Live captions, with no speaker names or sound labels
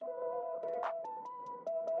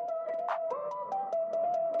All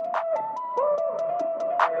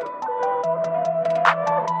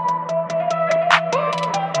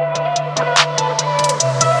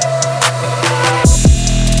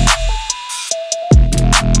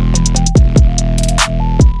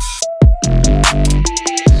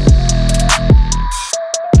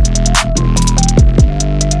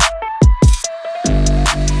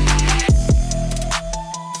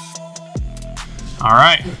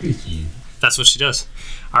right. That's what she does.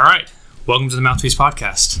 All right. Welcome to the Mouthpiece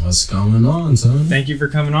Podcast. What's going on, son? Thank you for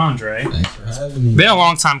coming on, Dre. Thanks for having me. Been a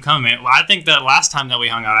long time coming. Well, I think that last time that we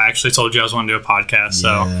hung out, I actually told you I was wanting to do a podcast.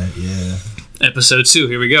 Yeah. Episode 2.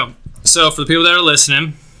 Here we go. So, for the people that are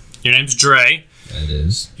listening, your name's Dre. That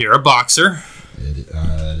is. You're a boxer.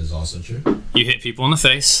 That is also true. You hit people in the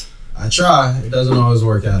face. I try. It doesn't always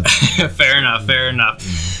work out. Fair enough.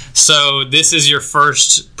 So, this is your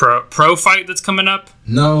first pro fight that's coming up?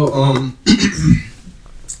 No,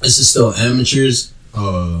 this is still amateurs.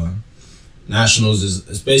 Nationals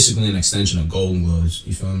is basically an extension of Golden Gloves.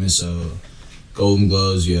 You feel me? So, Golden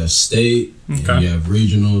Gloves, you have state, and you have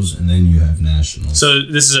regionals, and then you have nationals. So,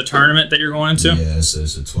 this is a tournament that you're going into? Yeah, it's a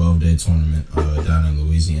 12-day tournament down in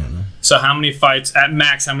Louisiana. So, how many fights, at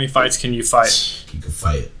max, how many fights can you fight? You can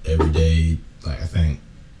fight every day. Like, I think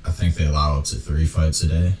they allow up to 3 fights a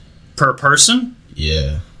day. Per person?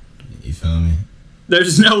 Yeah. You feel me?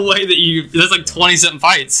 There's no way that there's like 20-something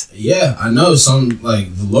fights. Yeah, I know some,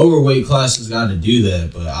 like, the lower weight classes got to do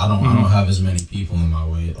that, but I don't have as many people in my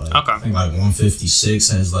weight. Like, okay. I think, like, 156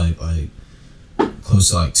 has, like close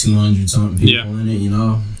to, like, 200-something people in it, you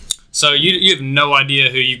know? So you have no idea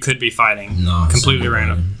who you could be fighting? No. Completely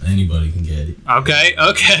random. Anybody can get it.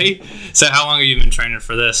 Okay. So how long have you been training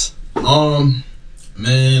for this? Man,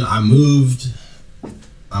 I moved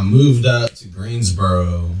out to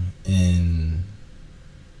Greensboro in,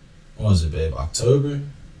 what was it, babe? October?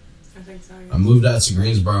 I think so, yeah. I moved out to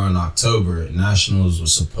Greensboro in October. Nationals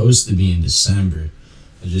was supposed to be in December.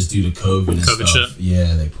 But just due to COVID and stuff, shit.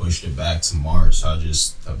 Yeah, they pushed it back to March. So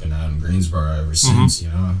I've been out in Greensboro ever since, you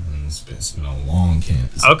know? And it's been a long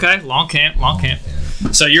camp. Okay, long camp.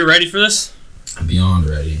 So you're ready for this? I'm beyond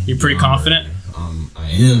ready. You pretty confident? Ready. I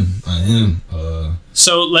am.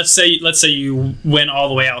 So let's say you went all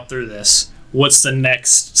the way out through this. What's the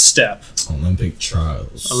next step? Olympic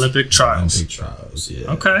trials,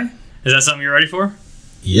 yeah. Okay. Is that something you're ready for?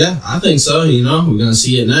 Yeah, I think so. You know, we're gonna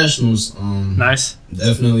see it at nationals. Nice.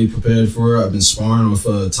 Definitely prepared for it. I've been sparring with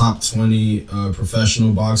a top 20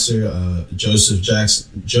 professional boxer,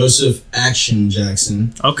 Joseph Action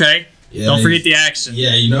Jackson. Okay. Yeah, don't forget the action.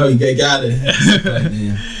 Yeah, you know, you got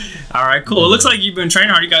it. All right, cool. It looks like you've been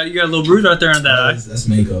training hard. You got a little bruise right there on that eye. That's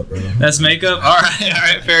makeup, bro. That's makeup? All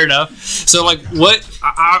right, fair enough. So, like,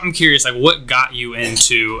 I'm curious, like, what got you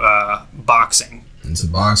into boxing? Into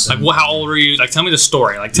boxing? Like, how old were you? Like, tell me the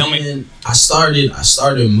story. Like, tell me. I started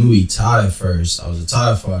Muay Thai first. I was a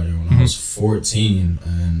Thai fighter when I was 14,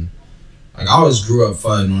 and like I always grew up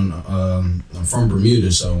fighting. I'm from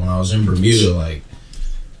Bermuda, so when I was in Bermuda, like,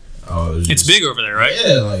 it's big over there, right?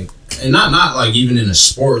 Yeah, like, and not like even in a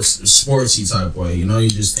sportsy type way, you know. You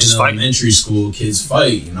just in elementary school, kids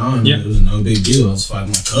fight, you know. And it was no big deal. I was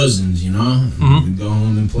fighting my cousins, you know. And we'd go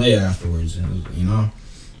home and play afterwards, and you know.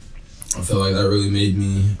 I feel like that really made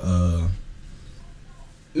me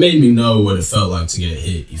know what it felt like to get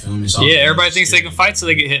hit. You feel me? So everybody thinks they can fight, so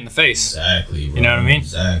they get hit in the face. Exactly, bro. You know what I mean?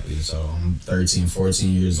 Exactly. So I'm 13, 14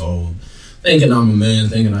 years old, thinking I'm a man,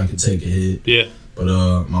 thinking I could take a hit. Yeah. But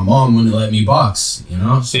my mom wouldn't let me box, you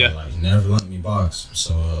know? So, like, never let me box.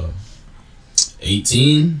 So,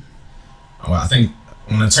 18, I think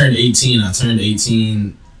when I turned 18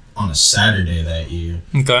 on a Saturday that year.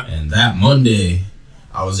 Okay. And that Monday,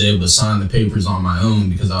 I was able to sign the papers on my own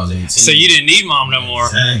because I was 18. So you didn't need mom no more.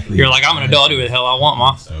 Exactly. You're like, I'm an adult, do what the hell I want,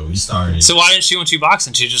 mom. So we started. So why didn't she want you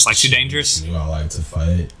boxing? She's just like too dangerous? She knew I liked to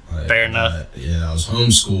fight. Like, fair enough. I was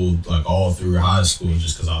homeschooled like all through high school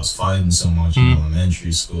just because I was fighting so much in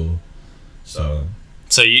elementary school. So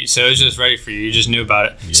it was just ready for you. You just knew about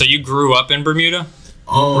it. Yeah. So you grew up in Bermuda?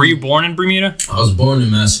 Were you born in Bermuda? I was born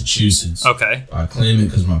in Massachusetts. Okay. I claim it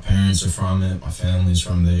because my parents are from it. My family's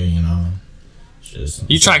from there, you know.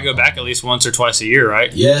 You try to go back at least once or twice a year,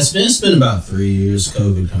 right? Yeah, it's been about 3 years.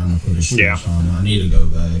 COVID kind of put a stretch on it. I need to go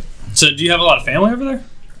back. So do you have a lot of family over there?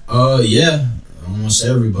 Yeah. Almost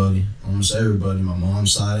everybody. My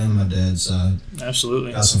mom's side and my dad's side.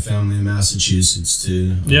 Absolutely. Got some family in Massachusetts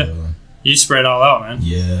too. Yeah. You spread all out, man.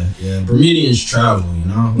 Yeah. Bermudians travel, you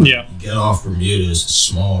know? Like, yeah. You get off Bermuda, it's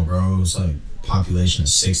small, bro. It's like population of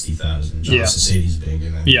 60,000. Johnson City's bigger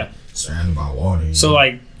than surrounded by water. So,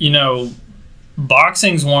 like, you know,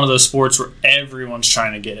 boxing's one of those sports where everyone's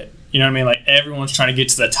trying to get it. You know what I mean? Like, everyone's trying to get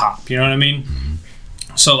to the top. You know what I mean? Mm-hmm.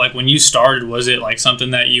 So, like, when you started, was it, like,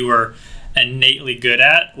 something that you were innately good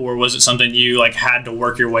at, or was it something you, like, had to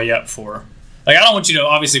work your way up for? Like, I don't want you to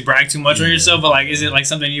obviously brag too much on yourself, but, like, is it, like,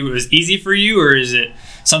 something you was easy for you, or is it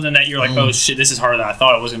something that you're like, oh, shit, this is harder than I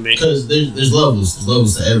thought it was going to be? Because there's levels. There's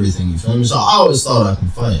levels to everything, you feel me? So, I always thought I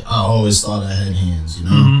could fight. I always thought I had hands, you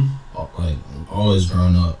know? Mm-hmm. Like, always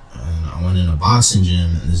growing up. I went in a boxing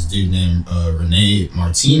gym, and this dude named Rene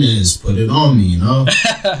Martinez put it on me, you know?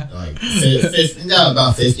 Like,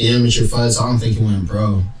 about 50 amateur fights. I don't think he went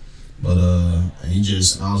pro. But I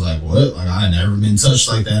was like, what? Like, I had never been touched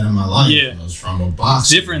like that in my life. Yeah. I was from a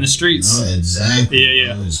boxing. Different in the streets. You know? Exactly.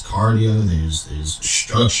 Yeah. There's cardio, there's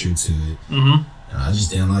structure to it. Mm-hmm. And I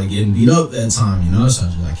just didn't like getting beat up that time, you know? So I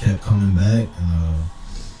just like kept coming back. And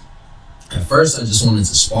at first, I just wanted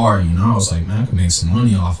to spar, you know? I was like, man, I could make some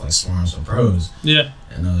money off like sparring some pros. Yeah.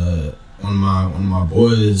 And one of my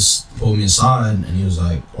boys pulled me aside, and he was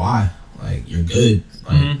like, why? Like, you're good.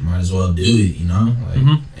 Like, might as well do it, you know? Like,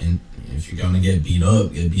 and if you're gonna get beat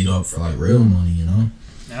up for like real money, you know?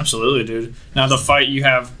 Absolutely, dude. Now the fight you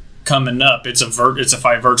have coming up, it's a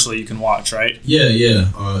fight virtually you can watch, right? Yeah.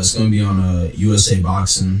 It's gonna be on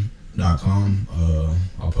USAboxing.com.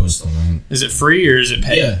 I'll post the link. Is it free or is it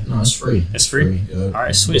paid? Yeah, no, it's free. It's free? Yeah. All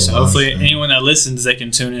right, sweet. So hopefully anyone that listens, they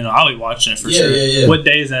can tune in. I'll be watching it for sure. Yeah. What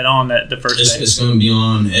day is that on, the first day? It's going to be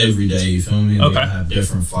on every day, you feel me? Okay. I have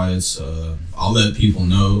different fights. I'll let people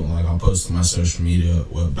know. Like, I'll post on my social media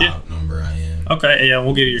what bout number I am. Okay, yeah,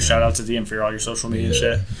 we'll give you your shout out to DM for all your social media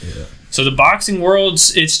shit. Yeah. So the boxing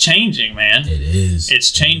world's, it's changing, man. It is.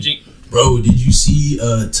 It's changing. Bro, did you see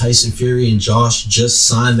Tyson Fury and Josh just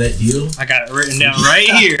signed that deal? I got it written down right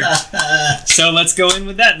here. So let's go in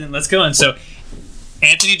with that then. Let's go in. So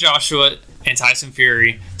Anthony Joshua and Tyson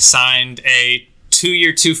Fury signed a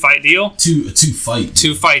 2-year, 2-fight deal. Two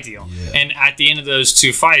fight deal. Yeah. And at the end of those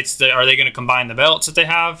 2 fights, are they going to combine the belts that they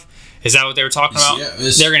have? Is that what they were talking about? Yeah,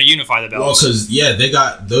 they're going to unify the belts. Well, because they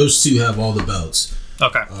got those 2 have all the belts.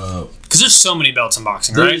 Okay. Because there's so many belts in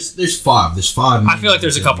boxing, right? There's 5. There's 5. I feel like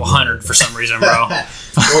there's a couple hundred for some reason, bro.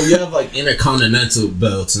 Well, you have like intercontinental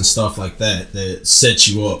belts and stuff like that set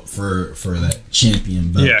you up for that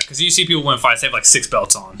champion belt. Yeah, because you see people win fights, they have like 6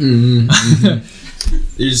 belts on.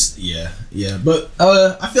 There's but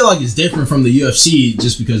I feel like it's different from the UFC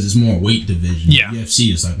just because it's more weight division. Yeah,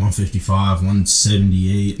 UFC is like 155,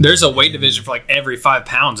 178. There's a weight division for like every 5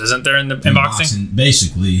 pounds, isn't there in boxing?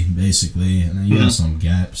 Basically, and then you have some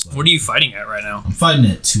gaps. Like, what are you fighting at right now? I'm fighting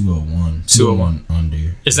at 201. 201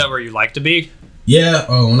 under. Is that where you like to be? Yeah,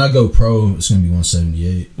 when I go pro, it's gonna be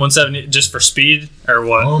 178. 170 just for speed or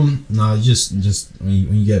what? No, just when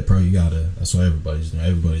you get pro, you gotta. That's what everybody's doing.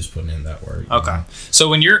 Everybody's putting in that work. Okay, so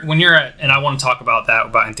when you're at, and I want to talk about that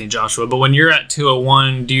about Anthony Joshua, but when you're at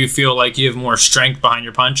 201, do you feel like you have more strength behind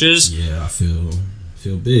your punches? Yeah, I feel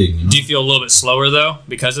big. You know? Do you feel a little bit slower though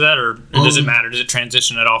because of that, or does it matter? Does it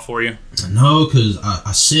transition at all for you? No, because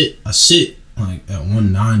I sit like at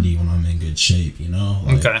 190 when I'm in good shape. You know.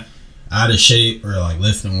 Like, okay. Out of shape or like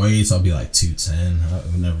lifting weights, I'll be like 210.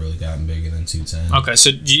 I've never really gotten bigger than 210. Okay,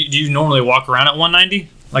 so do you normally walk around at 190?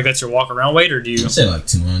 Like that's your walk around weight, or do you? I'd say like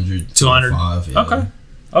 200. 200. Yeah.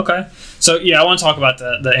 Okay. So yeah, I want to talk about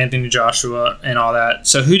the Anthony Joshua and all that.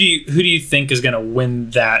 So who do you think is going to win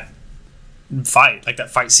that fight, like that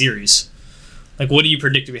fight series? Like, what do you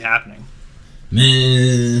predict to be happening?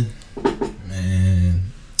 Man.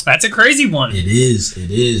 That's a crazy one. It is.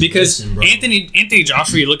 Because Anthony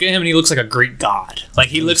Joshua, you look at him and he looks like a Greek god. Like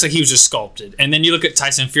he looks like he was just sculpted. And then you look at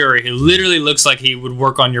Tyson Fury, who literally looks like he would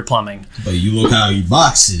work on your plumbing. But you look how he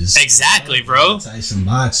boxes. Exactly, bro. Tyson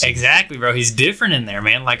boxes. Exactly, bro. He's different in there,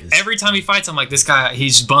 man. Like every time he fights, I'm like, this guy,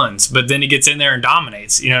 he's buns. But then he gets in there and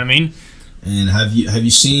dominates. You know what I mean? And have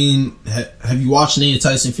you watched any of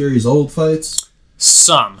Tyson Fury's old fights?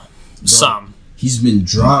 Some. He's been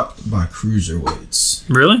dropped by cruiserweights.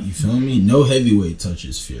 Really? You feel me? No heavyweight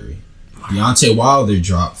touches Fury. Deontay Wilder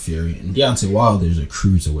dropped Fury, and Deontay Wilder's a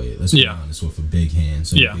cruiserweight. Let's be honest, with a big hand,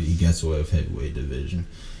 so he gets away with heavyweight division.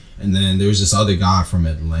 And then there was this other guy from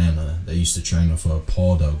Atlanta that used to train for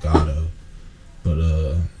Paul Delgado, but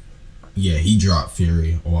he dropped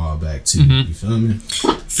Fury a while back too. Mm-hmm. You feel me?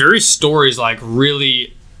 Fury's story is like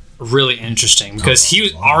really interesting because he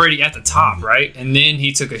was already at the top, right? And then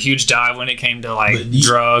he took a huge dive when it came to like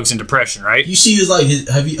drugs and depression, right? You see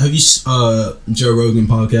have you Joe Rogan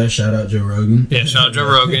podcast? Shout out Joe Rogan. Yeah, shout out Joe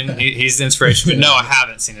Rogan. He's the inspiration. But no, I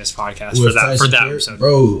haven't seen this podcast for that Fury, episode.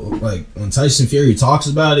 Bro, like when Tyson Fury talks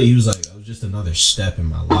about it, he was like, "That was just another step in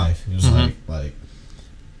my life." He was like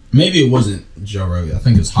Maybe it wasn't Joe Rogan. I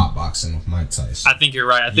think it was hot boxing with Mike Tyson. I think you're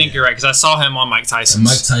right. I think you're right because I saw him on Mike Tyson. And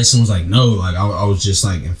Mike Tyson was like, no, like I was just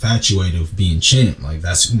like infatuated with being champ. Like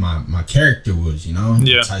that's who my character was, you know?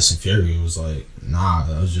 Yeah. Tyson Fury was like, nah,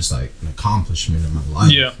 that was just like an accomplishment of my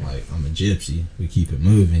life. Yeah. Like I'm a gypsy. We keep it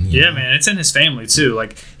moving. Yeah, know? man. It's in his family too.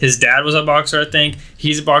 Like his dad was a boxer, I think.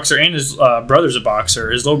 He's a boxer, and his brother's a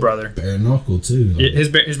boxer. His little brother. Bare knuckle too. Like, His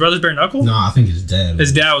brother's bare knuckle? No, I think his dad.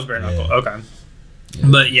 His dad was bare knuckle. Okay. Yeah.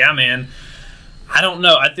 But yeah, man. I don't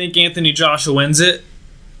know. I think Anthony Joshua wins it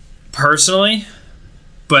personally,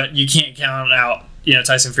 but you can't count out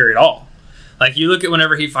Tyson Fury at all. Like you look at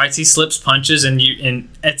whenever he fights, he slips punches, and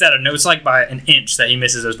it's at it's like by an inch that he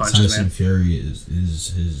misses those punches. Tyson Fury is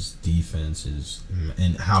his defense is,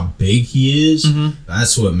 and how big he is. Mm-hmm.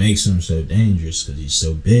 That's what makes him so dangerous because he's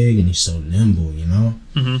so big and he's so nimble.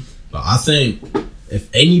 Mm-hmm. But I think if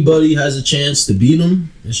anybody has a chance to beat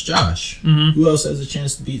him, it's Josh. Mm-hmm. Who else has a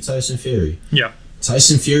chance to beat Tyson Fury? Yeah.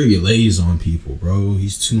 Tyson Fury lays on people, bro.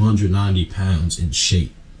 He's 290 pounds in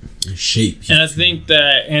shape. And I think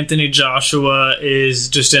that Anthony Joshua is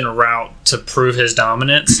just en route to prove his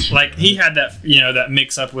dominance. Like he had that, that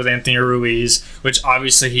mix up with Anthony Ruiz, which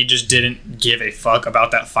obviously he just didn't give a fuck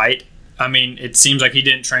about that fight. I mean, it seems like he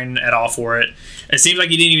didn't train at all for it. It seems like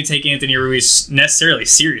he didn't even take Anthony Ruiz necessarily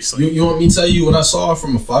seriously. You want me to tell you what I saw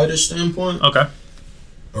from a fighter standpoint? Okay.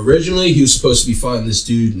 Originally, he was supposed to be fighting this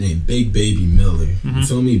dude named Big Baby Miller. Mm-hmm. You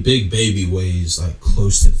feel me? Big Baby weighs like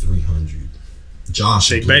close to 300. Josh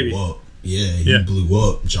blew up. Yeah, he blew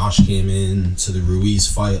up. Josh came in to the Ruiz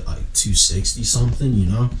fight like 260 something,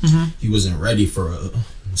 Mm-hmm. He wasn't ready for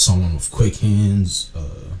someone with quick hands,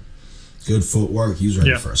 good footwork. He was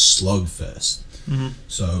ready for a slugfest. Mm-hmm.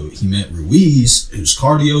 So he met Ruiz, whose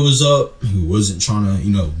cardio was up, who wasn't trying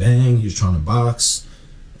to, bang. He was trying to box.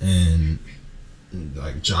 And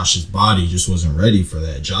like Josh's body just wasn't ready for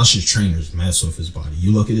that. Josh's trainers mess with his body.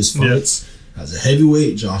 You look at his fights, as a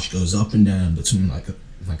heavyweight, Josh goes up and down between like a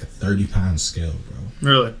 30-pound scale, bro.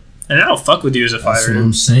 Really? And that'll fuck with you as a fighter. That's what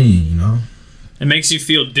I'm saying, It makes you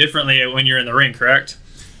feel differently when you're in the ring, correct?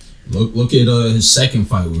 Look at his second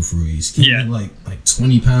fight with Ruiz. Came in like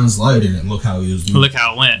 20 pounds lighter, and look how he was moving. Look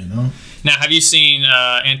how it went. Now, have you seen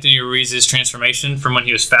Anthony Ruiz's transformation from when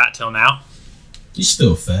he was fat till now? He's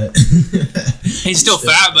still fat. He's still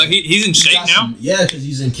fat, but he's in shape now. Because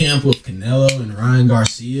he's in camp with Canelo and Ryan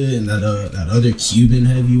Garcia and that other Cuban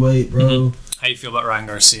heavyweight, bro. Mm-hmm. How you feel about Ryan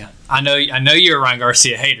Garcia? I know you're a Ryan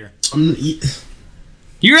Garcia hater.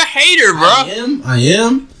 You're a hater, bro. I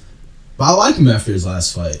am. But I like him after his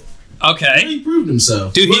last fight. Okay. He proved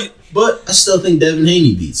himself. Dude, but I still think Devin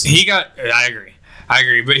Haney beats him. I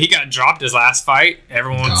agree, but he got dropped his last fight.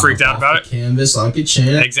 Everyone freaked out about it. Canvas like a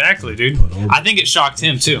champ. Exactly, dude. I think it shocked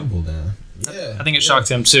him too. Yeah, I think it shocked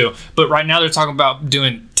him too. But right now they're talking about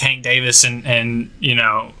doing Tank Davis and him,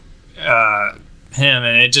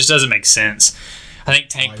 and it just doesn't make sense. I think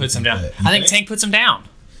Tank puts him down. Tank puts him down.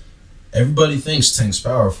 Everybody thinks Tank's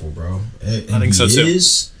powerful, bro. I think so too.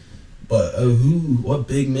 But what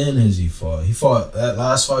big man has he fought? He fought that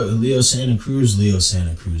last fight with Leo Santa Cruz. Leo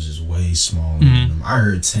Santa Cruz is way smaller than him. I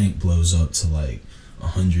heard Tank blows up to like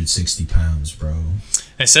 160 pounds, bro.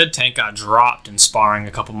 They said Tank got dropped in sparring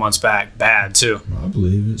a couple months back. Bad, too. I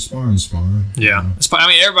believe it. Sparring. Yeah.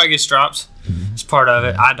 Everybody gets drops. Mm-hmm. It's part of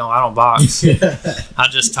it. I don't box. I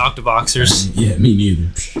just talk to boxers. Yeah, me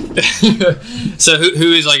neither. So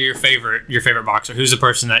who is like your favorite boxer? Who's the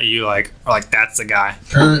person that you like, or like that's the guy?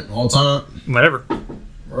 Current, all time? Whatever.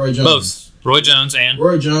 Roy Jones. Both. Roy Jones and?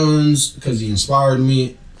 Roy Jones, because he inspired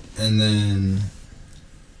me. And then...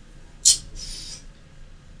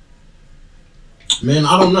 Man,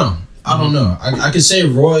 I don't know. I could say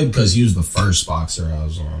Roy because he was the first boxer I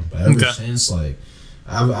was on. But ever since, like...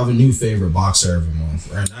 I have a new favorite boxer every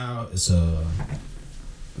month. Right now, it's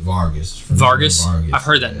Vargas. Vargas? I've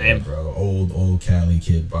heard that name. Bro. Old Cali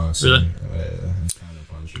kid boxer. Really? Kind of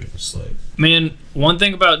punchy. Slick. Man, one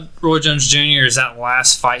thing about Roy Jones Jr. is that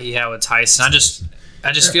last fight he had with Tyson. I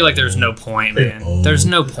just feel like there's no point, man. There's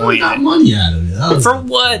no point. They got money out of it. For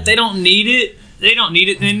what? They don't need it.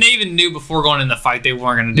 And they even knew before going in the fight they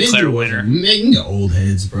weren't going to declare a winner. Making the old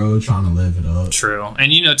heads, bro, trying to live it up. True.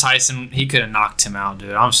 And Tyson, he could have knocked him out,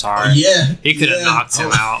 dude. I'm sorry. Yeah. He could have knocked him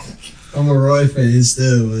out. I'm a Roy fan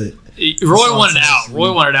still, but... Roy wanted out.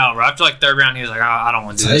 Roy wanted out, bro. After like third round, he was like, I don't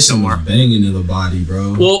want to do this anymore. Tyson was banging in the body,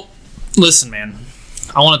 bro. Well, listen, man.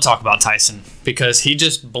 I want to talk about Tyson because he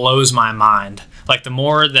just blows my mind. Like, the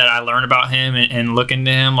more that I learn about him and look into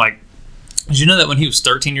him, like, did you know that when he was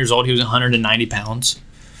 13 years old, he was 190 pounds?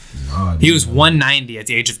 No, he was 190 at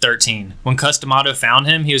the age of 13. When Customato found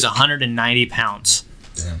him, he was 190 pounds.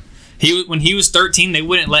 Damn. When he was 13, they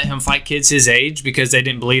wouldn't let him fight kids his age because they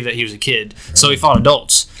didn't believe that he was a kid. Right. So he fought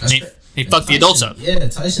adults. He fucked the adults up. Yeah,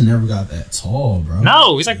 Tyson never got that tall, bro.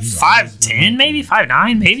 No, he's like 5'10", maybe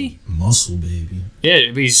 5'9", maybe. Muscle baby.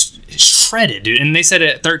 Yeah, he's shredded, dude. And they said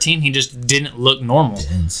at 13 he just didn't look normal.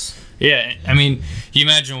 Dense. Yeah, I mean, you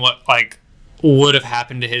imagine what like would have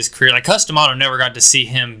happened to his career. Like Customato never got to see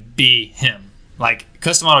him be him. Like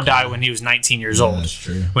Customato died when he was 19 years old. That's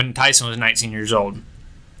true. When Tyson was 19 years old.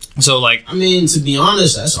 So like, I mean, to be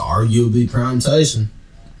honest, that's arguably prime Tyson.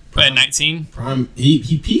 At 19, prime.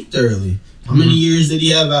 He peaked early. How many years did he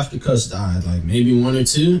have after Cuss died? Like maybe 1 or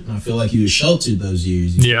 2. And I feel like he was sheltered those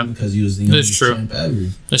years. Because he was the youngest champ ever.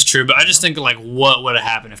 That's true. But I just think like, what would have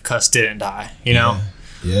happened if Cuss didn't die? You know?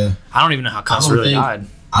 Yeah. I don't even know how Cuss really died.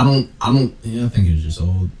 I think he was just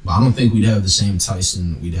old. But I don't think we'd have the same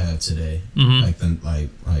Tyson we'd have today.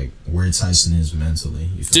 Like where Tyson is mentally.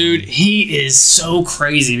 Dude, he is so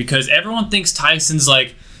crazy because everyone thinks Tyson's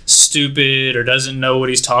like stupid or doesn't know what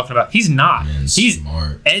he's talking about. He's not. He's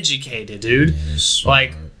smart. Educated, dude.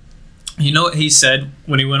 Like, you know what he said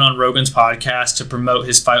when he went on Rogan's podcast to promote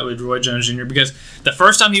his fight with Roy Jones Jr.? Because the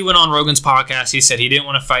first time he went on Rogan's podcast, he said he didn't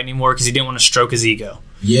want to fight anymore because he didn't want to stroke his ego.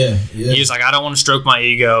 Yeah. He was like, I don't want to stroke my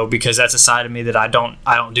ego because that's a side of me that I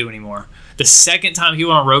don't do anymore. The second time he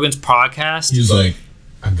went on Rogan's podcast, he was like,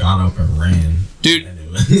 I got up and ran. Dude,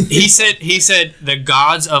 he said the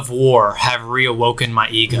gods of war have reawoken my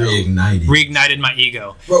ego. Reignited my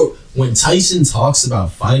ego. Bro, when Tyson talks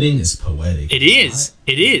about fighting, it's poetic. It is.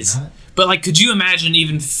 But like, could you imagine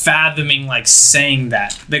even fathoming like saying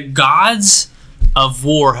that? The gods of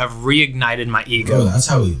war have reignited my ego. Bro, that's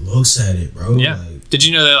how he looks at it, bro. Yeah. Like, did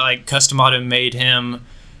you know that like Customato made him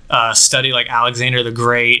study like Alexander the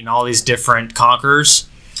Great and all these different conquerors?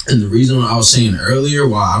 And the reason I was saying earlier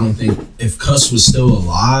why I don't think if Cuss was still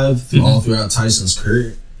alive all throughout Tyson's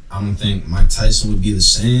career, I don't think Mike Tyson would be the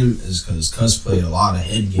same is because Cuss played a lot of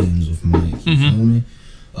head games with Mike. You feel me?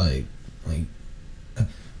 Like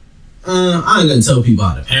I ain't gonna tell people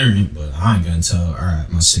how to parent, but I ain't gonna tell, all right,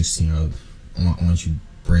 my 16-year-old, I want you to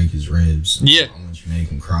break his ribs. Yeah. I want you to make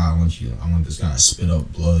him cry. I want this guy to spit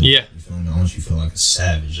up blood. Yeah. You feel me? I want you to feel like a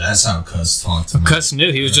savage. That's how Cuss talked to me. Cuss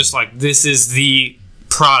knew. He was just like, this is the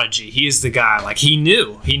prodigy. He is the guy. Like he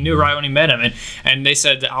knew right when he met him. And they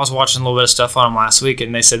said that I was watching a little bit of stuff on him last week,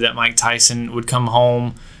 and they said that Mike Tyson would come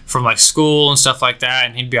home from like school and stuff like that,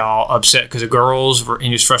 and he'd be all upset because of girls, and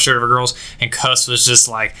he was frustrated over girls. And Cuss was just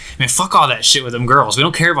like, man, fuck all that shit with them girls. We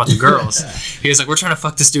don't care about the girls. He was like, we're trying to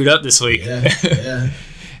fuck this dude up this week. Yeah.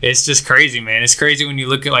 It's just crazy, man. It's crazy when you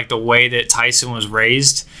look at like the way that Tyson was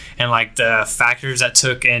raised and like the factors that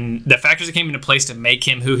came into place to make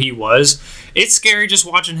him who he was. It's scary just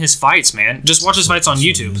watching his fights, man. Just watch his fights on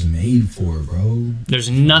YouTube. He was made for, bro. There's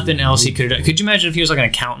nothing else he could have done. Could you imagine if he was like an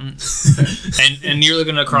accountant and you're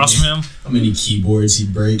looking across from him? How many keyboards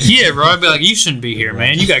he'd break? Yeah, bro. I'd be like, you shouldn't be here,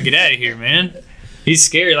 man. You gotta get out of here, man. He's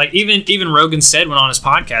scary. Like even Rogan said when on his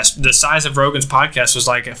podcast, the size of Rogan's podcast was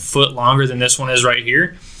like a foot longer than this one is right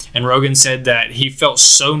here. And Rogan said that he felt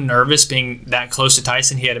so nervous being that close to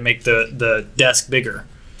Tyson, he had to make the desk bigger.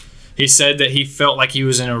 He said that he felt like he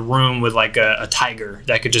was in a room with like a tiger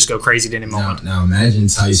that could just go crazy at any moment. Now imagine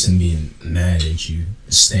Tyson being mad at you,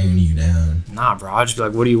 staring you down. Nah, bro. I'd just be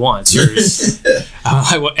like, what do you want? It's yours. I'm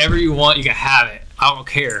like, whatever you want, you can have it. I don't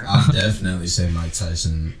care. I'll definitely say Mike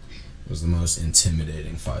Tyson was the most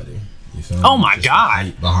intimidating fighter. You feel me? Oh my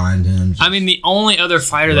God. Behind him. I mean, the only other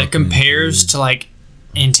fighter that compares to like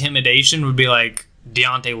intimidation would be like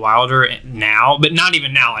Deontay Wilder now, but not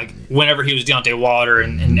even now, like whenever he was Deontay Wilder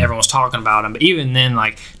and everyone was talking about him, but even then,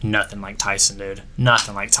 like nothing like Tyson, dude.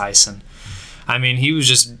 Nothing like Tyson. I mean, he was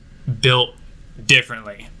just built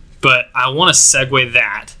differently. But I want to segue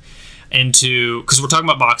that into, because we're talking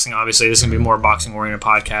about boxing, obviously this is going to be a more boxing oriented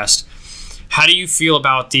podcast. How do you feel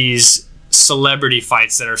about these celebrity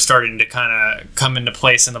fights that are starting to kind of come into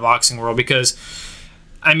place in the boxing world? Because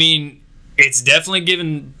I mean, it's definitely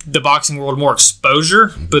given the boxing world more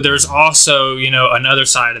exposure, but there's also, another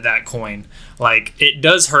side of that coin. Like, it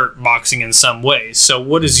does hurt boxing in some ways. So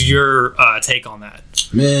what is your take on that?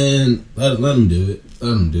 Man, let them do it. Let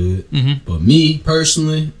them do it. Mm-hmm. But me,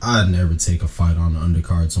 personally, I'd never take a fight on the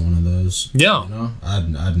undercard to one of those. Yeah.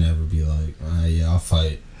 I'd never be like, I'll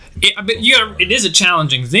fight. But it is a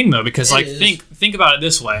challenging thing, though, because, think about it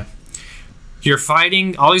this way. You're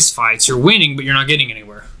fighting all these fights, you're winning, but you're not getting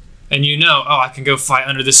anywhere. And I can go fight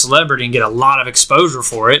under this celebrity and get a lot of exposure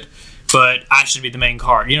for it, but I should be the main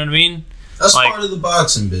card. You know what I mean? That's part of the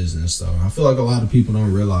boxing business, though. I feel like a lot of people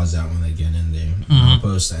don't realize that when they get in there.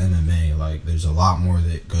 Opposed to MMA, like, there's a lot more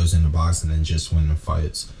that goes into boxing than just winning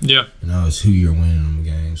fights. Yeah. You know, it's who you're winning them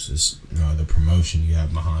games. It's, you know, the promotion you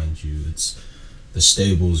have behind you. It's the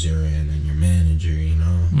stables you're in and your manager, you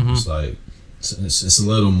know. It's like, it's a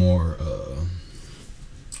little more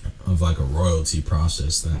of like a royalty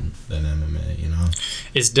process than MMA, you know.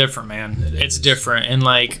 It's different, man. It's different. And,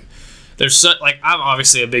 like, I'm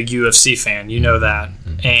obviously a big UFC fan, you know that,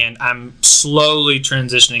 and I'm slowly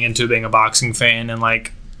transitioning into being a boxing fan and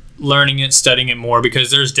like learning it, studying it more,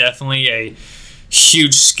 because there's definitely a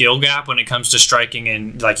huge skill gap when it comes to striking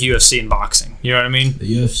in like UFC and boxing. You know what I mean?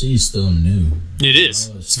 The UFC is still new. It is.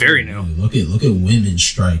 You know, it's very new. Look at women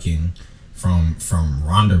striking from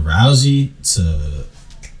Ronda Rousey to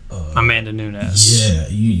Amanda Nunes. Yeah,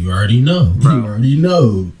 you already know. Bro. You already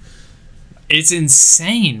know. It's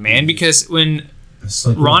insane, man, because when it's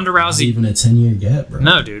like Ronda Rousey... Not even a 10-year gap, bro.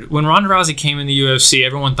 No, dude. When Ronda Rousey came in the UFC,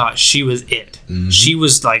 everyone thought she was it. She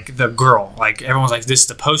was, like, the girl. Like, everyone's like, this is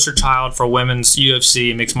the poster child for women's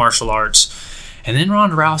UFC, mixed martial arts. And then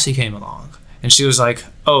Ronda Rousey came along, and she was like,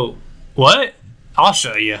 oh, what? I'll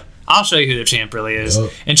show you. I'll show you who the champ really is.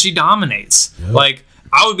 Yep. And she dominates. Yep. Like,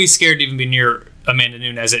 I would be scared to even be near Amanda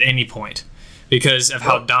Nunes at any point, because of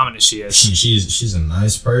how dominant she is. She's a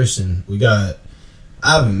nice person.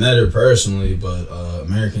 I haven't met her personally, but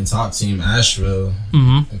American Top Team Asheville,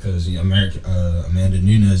 because Amanda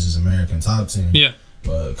Nunes is American Top Team. Yeah.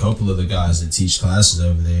 But a couple of the guys that teach classes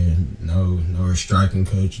over there know her striking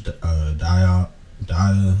coach, Daya,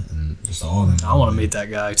 and just all of them. I want to meet that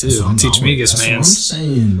guy too. Teach me to get some hands. That's what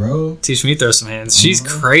I'm saying, bro. Teach me to throw some hands. She's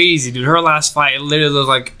crazy, dude. Her last fight, it literally looked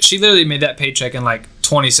like she literally made that paycheck in like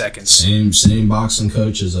 20 seconds. Same boxing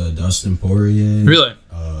coach as Dustin Poirier. Really?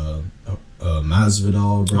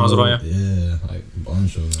 Masvidal, bro. Masvidal, yeah. Yeah, like a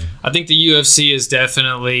bunch of them. I think the UFC is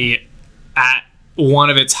definitely at one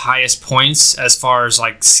of its highest points as far as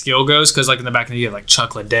like skill goes, because like in the back of the year, like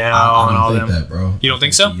Chuck Liddell and all them. I don't think that, bro. You don't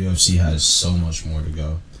think so? The UFC has so much more to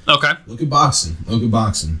go. Okay. Look at boxing.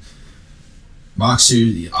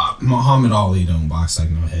 Boxers, Muhammad Ali don't box like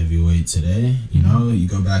no heavyweight today. You know, you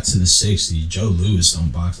go back to the 60s, Joe Louis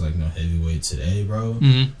don't box like no heavyweight today, bro.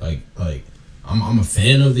 Like I'm a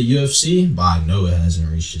fan of the UFC, but I know it hasn't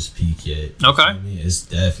reached its peak yet. Okay. I mean, it's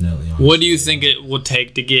definitely on. What do you think it will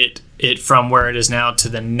take to get it from where it is now to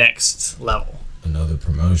the next level? Another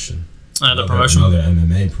promotion. Another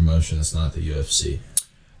MMA promotion that's not the UFC.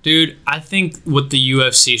 Dude, I think what the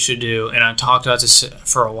UFC should do, and I've talked about this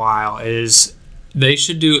for a while, is they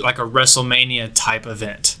should do like a WrestleMania type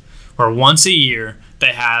event where once a year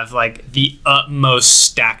they have like the utmost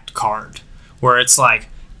stacked card where it's like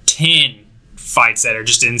 10 fights that are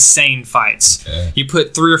just insane fights. Okay. You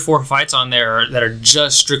put 3 or 4 fights on there that are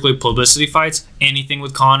just strictly publicity fights. Anything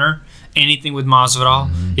with Conor, anything with Masvidal.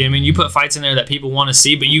 You know what I mean? You put fights in there that people want to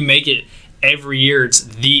see, but you make it every year. It's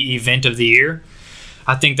the event of the year.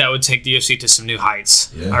 I think that would take the UFC to some new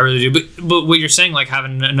heights. Yeah. I really do. But what you're saying, like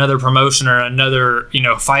having another promotion or another,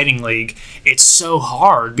 fighting league, it's so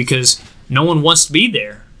hard because no one wants to be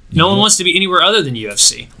there. No one wants to be anywhere other than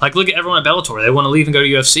UFC. Like, look at everyone at Bellator. They want to leave and go to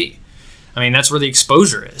UFC. I mean, that's where the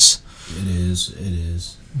exposure is. It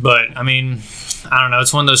is. But, I mean, I don't know.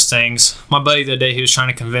 It's one of those things. My buddy the other day, he was trying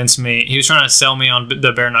to convince me. He was trying to sell me on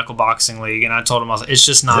the Bare Knuckle Boxing League, and I told him, I was like, it's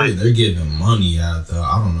just not. They're giving money out, though.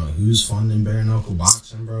 I don't know who's funding Bare Knuckle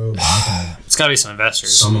Boxing, bro. It's got to be some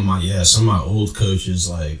investors. Some of my old coaches,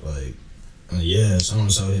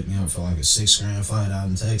 so-and-so hit me up for like a $6,000 fight out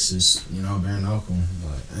in Texas, bare knuckle.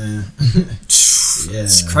 Yeah.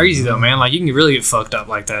 It's crazy though, man. Like, you can really get fucked up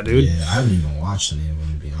like that, dude. Yeah, I haven't even watched any of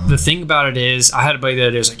them, to be honest. The thing about it is, I had a buddy the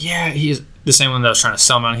other day who was like, yeah, he's the same one that I was trying to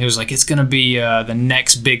sell me on. He was like, it's going to be the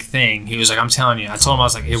next big thing. He was like, I'm telling you. I told him, I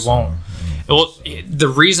was like, it won't.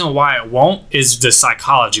 The reason why it won't is the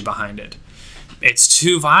psychology behind it. It's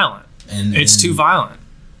too violent. Too violent.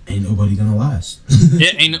 Ain't nobody gonna last.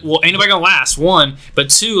 Ain't nobody gonna last, one. But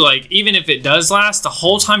two, like, even if it does last, the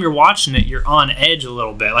whole time you're watching it, you're on edge a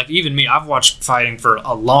little bit. Like, even me, I've watched fighting for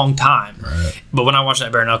a long time. Right. But when I watch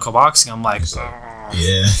that bare knuckle boxing, I'm like,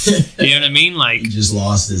 yeah. You know what I mean? Like, he just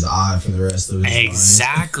lost his eye for the rest of his life.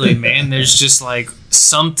 Exactly, man. There's just like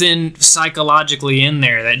something psychologically in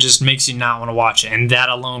there that just makes you not want to watch it. And that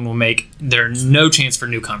alone will make there no chance for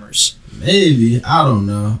newcomers. Maybe. I don't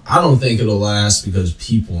know. I don't think it'll last because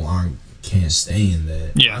people can't stay in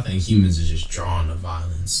that. Yeah. I think humans are just drawn to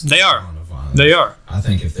violence. They are. They are. I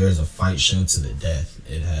think if there's a fight show to the death,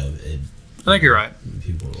 I think you're right.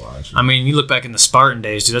 People would watch it. I mean, you look back in the Spartan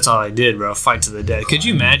days, dude, that's all they did, bro. Fight to the death. Could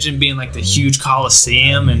you imagine being like the huge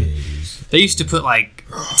Coliseum and They used to put like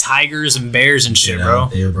tigers and bears and shit, bro.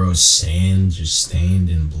 Out there, bro, sand just stained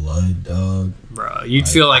in blood, dog. Bro, you'd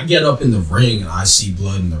feel like I get up in the ring and I see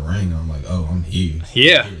blood in the ring. I'm like, oh, I'm here.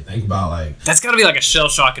 Yeah. I'm here. Think about like that's got to be like a shell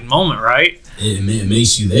shocking moment, right? It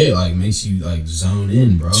makes you there, like makes you like zone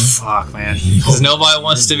in, bro. Fuck, man. Because nobody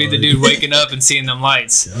wants to be the dude waking up and seeing them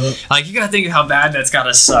lights. Yep. Like you gotta think of how bad that's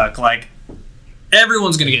gotta suck. Like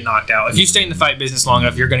everyone's gonna get knocked out. If you stay in the fight business long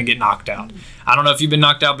enough, you're gonna get knocked out. I don't know if you've been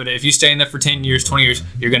knocked out, but if you stay in there for 10 years, 20 years,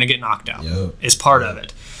 you're gonna get knocked out. Yep. It's part of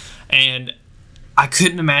it. And I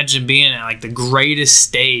couldn't imagine being at like the greatest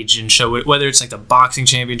stage and show, whether it's like the boxing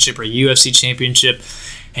championship or UFC championship,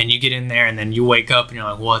 and you get in there and then you wake up and you're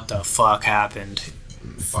like, what the fuck happened?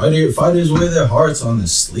 Fighters wear their hearts on the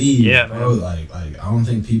sleeve, yeah, bro. Man. Like I don't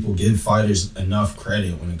think people give fighters enough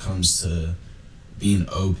credit when it comes to being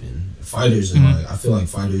open. Fighters are like, I feel like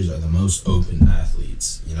fighters are the most open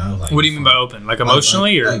athletes, you know? Like, what do you mean by open? Like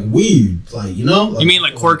emotionally or? Like weird, like, you know? Like, you mean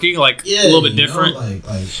like quirky, like yeah, a little bit different? Know?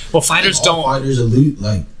 Like well, fighters like don't. Fighters are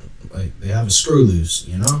like they have a screw loose,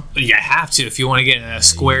 you know? You have to if you want to get in a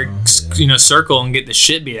square, circle and get the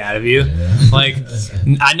shit beat out of you. Yeah. Like,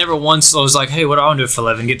 I never once was like, hey, what do I want to do for a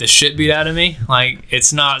living? Get the shit beat out of me? Like,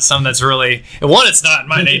 it's not something that's really. One, it's not in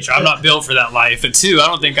my nature. I'm not built for that life. And two, I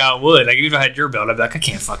don't think I would. Like, even if I had your build, I'd be like, I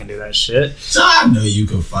can't fucking do that shit. So I know you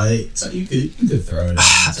could fight. So you could throw it.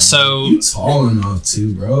 So you tall enough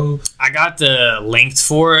too, bro. I got the length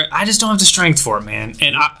for it. I just don't have the strength for it, man.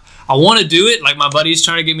 And I want to do it. Like, my buddy's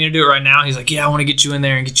trying to get me to do it right now. He's like, yeah, I want to get you in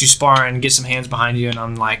there and get you sparring and get some hands behind you. And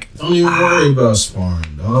I'm like, don't even worry about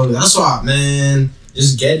sparring, dog. That's why, man.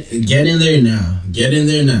 Just get in there now. Get in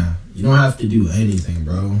there now. You don't have to do anything,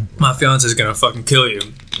 bro. My fiance's gonna fucking kill you.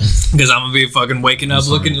 Because I'm gonna be fucking waking up,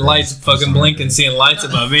 looking at lights, fucking blinking, seeing lights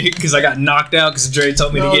above me. Because I got knocked out because Dre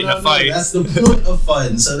told me to get in a fight. That's the point of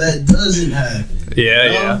fighting, so that doesn't happen.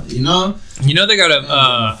 Yeah. You know? You know they got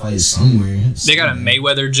a fight somewhere. They got a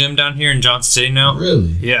Mayweather gym down here in Johnson City now.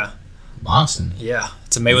 Really? Yeah. Boxing. Yeah,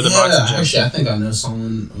 it's a Mayweather boxing gym. Actually, I think I know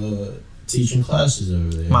someone teaching classes over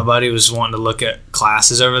there. My buddy was wanting to look at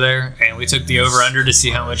classes over there, and we took the over-under to see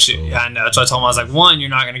how much I know. So I told him, I was like, one, you're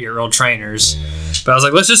not going to get real trainers. Yeah. But I was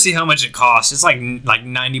like, let's just see how much it costs. It's like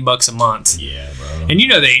 $90 a month. Yeah, bro. And you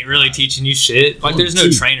know they ain't really teaching you shit. Like, there's no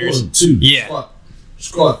trainers. Yeah.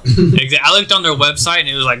 Squat. Exactly. I looked on their website, and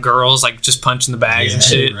it was like girls like just punching the bags and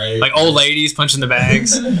shit. Right. Like old ladies punching the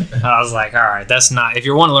bags. And I was like, all right, that's not... If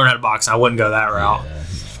you want to learn how to box, I wouldn't go that route. Yeah.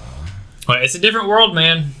 But it's a different world,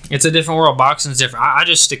 man. It's a different world. Boxing's different. I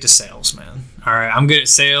just stick to sales, man. All right, I'm good at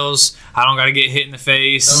sales. I don't got to get hit in the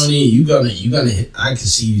face. Tony, you gonna hit. I can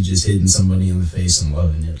see you just hitting somebody in the face and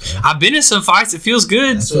loving it, bro. I've been in some fights. It feels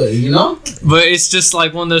good. That's what, you know? But it's just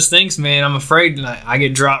like one of those things, man. I'm afraid I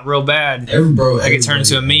get dropped real bad. I get turned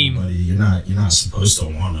into a meme. You're not supposed to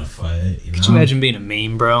want to fight. Could you imagine being a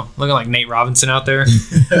meme, bro? Looking like Nate Robinson out there.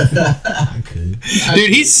 I could. Dude,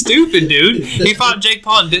 he's stupid, dude. He fought Jake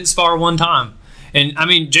Paul and didn't spar one time. And, I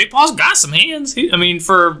mean, Jake Paul's got some hands.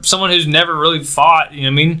 For someone who's never really fought, you know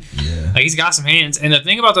what I mean? Yeah. Like, he's got some hands. And the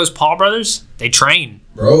thing about those Paul brothers, they train.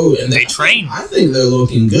 Bro, and they train. I think they're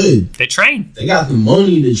looking good. They train. They got the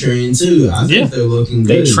money to train, too. I think they're looking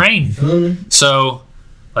good. They train. So,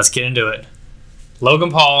 let's get into it.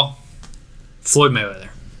 Logan Paul, Floyd Mayweather.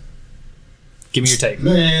 Give me your take.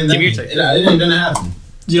 Man, give me your take. It ain't going to happen.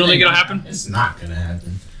 You don't think it'll happen? It's not going to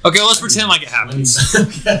happen. Okay, let's pretend like it happens.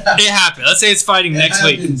 It happened. Let's say it's fighting next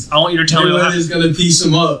week. I want you to tell me what happens. Mayweather's going to piece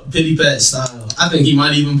him up, pity pat style. I think he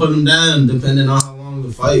might even put him down, depending on how long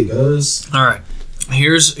the fight goes. All right.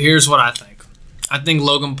 Here's what I think. I think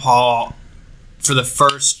Logan Paul, for the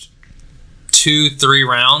first 2-3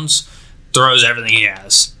 rounds, throws everything he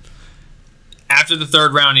has. After the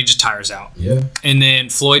third round, he just tires out. Yeah. And then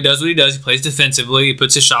Floyd does what he does. He plays defensively. He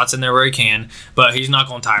puts his shots in there where he can, but he's not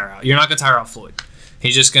going to tire out. You're not going to tire out Floyd.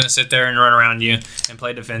 He's just going to sit there and run around you and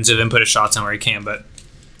play defensive and put his shots in where he can. But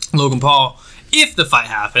Logan Paul, if the fight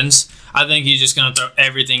happens, I think he's just going to throw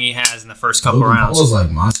everything he has in the first couple rounds. Logan Paul's like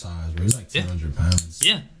my size, bro. He's like 200 pounds.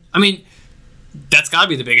 Yeah. I mean, that's got to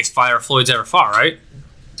be the biggest fighter Floyd's ever fought, right?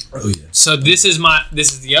 Oh, yeah. So this is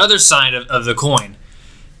the other side of the coin.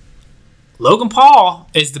 Logan Paul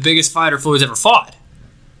is the biggest fighter Floyd's ever fought.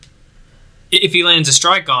 If he lands a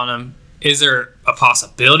strike on him, is there a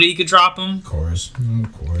possibility he could drop him? Of course.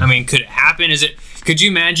 I mean, could it happen? Could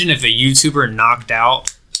you imagine if a YouTuber knocked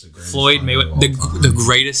out Floyd Mayweather, the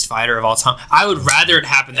greatest fighter of all time? I would rather it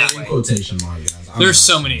happen that way. Quotation marks. There's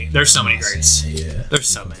so many greats. Yeah. There's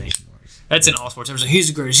so many. That's in all sports. There's like, he's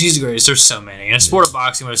the greatest. There's so many. In a sport of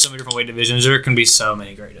boxing, where there's so many different weight divisions, there can be so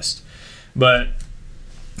many greatest. But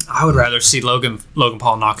I would rather see Logan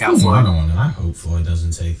Paul knock out Floyd. Floyd. I hope Floyd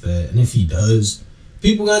doesn't take that. And if he does,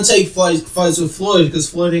 people gonna take fights with Floyd because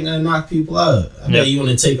Floyd ain't gonna knock people out. I bet you want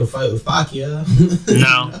to take a fight with Pacquiao.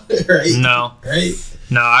 No. Right? No. Right?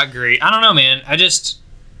 No, I agree. I don't know, man.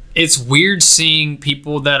 It's weird seeing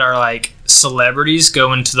people that are like celebrities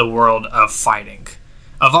go into the world of fighting.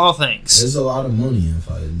 Of all things. There's a lot of money in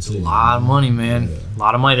fighting too. A lot of money, man. Yeah. A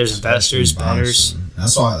lot of money. There's investors, bettors.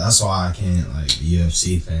 That's why I can't, like, the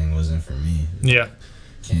UFC thing wasn't for me. Yeah.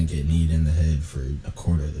 Can't get kneed in the head for a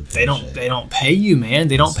quarter of the paycheck. They don't pay you, man.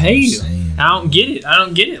 They don't pay you. I don't get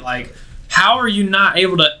it. Like, how are you not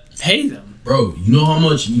able to pay them? Bro, you know how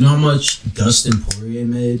much Dustin Poirier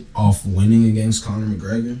made off winning against Conor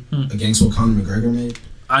McGregor? Against what Conor McGregor made?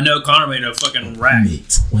 I know Conor made a fucking rack. He made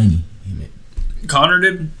 20. Connor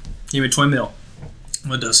did? He made $20 million.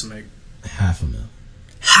 What Dustin make? $500,000.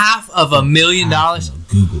 $500,000?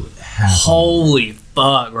 Google it. Holy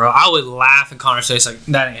fuck, bro. I would laugh in Connor's face like,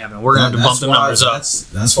 that ain't happening. We're going to have to bump the numbers up.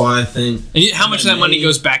 That's why I think... And how much of that money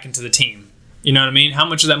goes back into the team? You know what I mean? How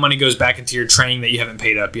much of that money goes back into your training that you haven't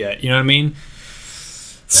paid up yet? You know what I mean?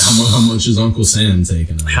 How much is Uncle Sam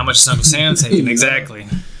taking? How much is Uncle Sam taking? Exactly.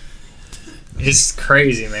 It's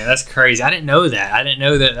crazy, man. That's crazy. I didn't know that. I didn't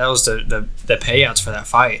know that was the payouts for that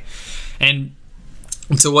fight. And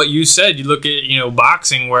to what you said, you look at,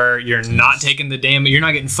 boxing where you're not taking the damage, you're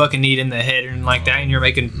not getting fucking kneed in the head and like that, and you're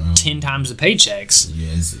making 10 times the paychecks.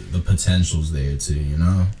 Yeah, the potential's there too,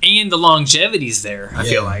 And the longevity's there, I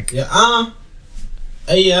feel like. Yeah,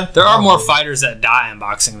 yeah. There are more fighters that die in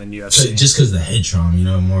boxing than UFC. Just because the head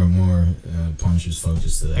trauma, more punches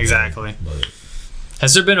focused to that. Exactly. But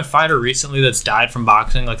has there been a fighter recently that's died from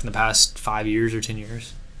boxing, like in the past 5 years or 10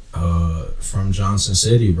 years? From Johnson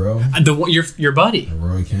City, bro. Your buddy,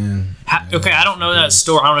 Roy Can. Okay, I don't know that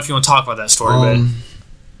story. I don't know if you want to talk about that story,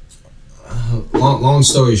 but long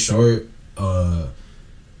story short,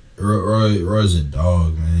 Roy's a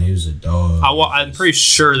dog, man. He was a dog. I'm pretty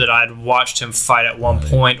sure that I'd watched him fight at one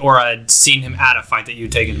point, or I'd seen him at a fight that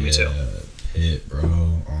you'd taken me to. Pitt,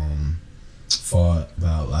 bro. Fought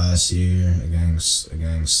about last year against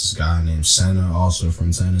this guy named Senna, also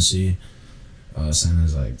from Tennessee.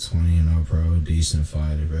 Senna's like 20-0 pro, decent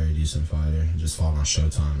fighter, very decent fighter. Just fought on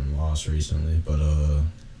Showtime and lost recently, but I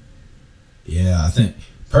think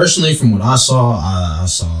personally from what I saw, I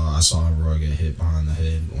saw Roy get hit behind the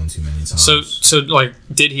head one too many times. So like,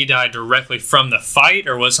 did he die directly from the fight,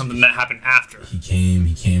 or was something that happened after? He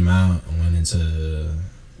came out and went into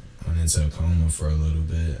a coma for a little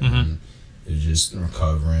bit. Mm-hmm. And he was just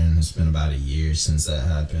recovering. It's been about a year since that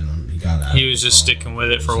happened. He got out. He was just sticking with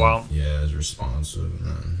it for a while. Yeah, as responsive,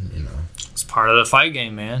 It's part of the fight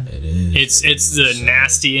game, man. It is. It's the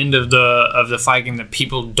nasty end of the fight game that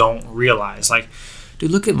people don't realize. Like, dude,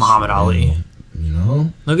 look at Muhammad Ali.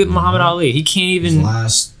 Look at Muhammad Ali. He can't even.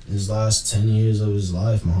 His last 10 years of his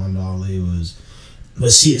life, Muhammad Ali was.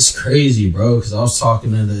 But see, it's crazy, bro. Because I was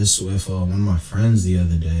talking to this with one of my friends the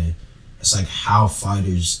other day. It's like how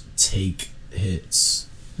fighters take hits,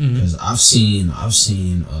 because I've seen a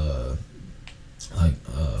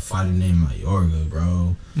fighter named Mayorga,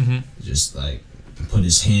 bro, just like put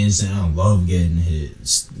his hands down, love getting hit.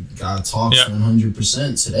 God talks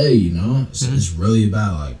 100% today, it's really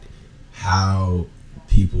about like how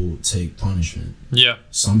people take punishment. Yeah,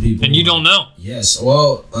 some people, and you don't know. Yes,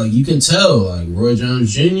 well, you can tell, like Roy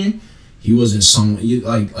Jones Jr. He wasn't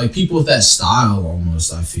like people with that style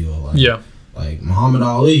almost. I feel like Like Muhammad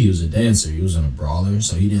Ali, he was a dancer. He wasn't a brawler,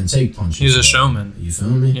 so he didn't take punches. He was a showman. You feel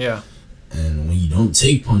me? Yeah. And when you don't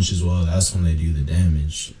take punches well, that's when they do the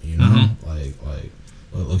damage. Like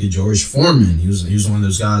look at George Foreman. He was one of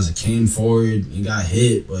those guys that came forward and got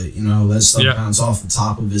hit, but let stuff bounce off the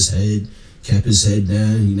top of his head, kept his head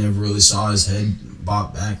down. You never really saw his head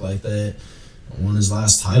bop back like that. Won his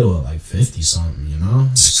last title at like 50 something,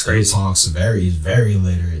 It's crazy. Talks very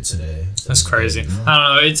literate today. That's crazy. I don't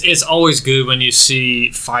know. It's always good when you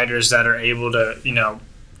see fighters that are able to,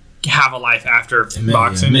 have a life after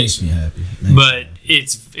boxing. It makes me happy.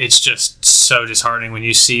 It's just so disheartening when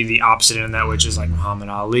you see the opposite end of that, which is like Muhammad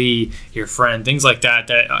Ali, your friend, things like that.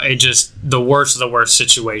 That it just the worst of the worst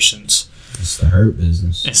situations. It's the hurt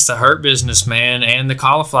business. It's the hurt business, man, and the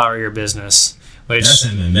cauliflower ear business. That's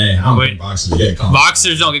MMA. I don't think boxers get cauliflower.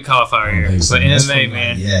 Boxers don't get cauliflower ear, but MMA,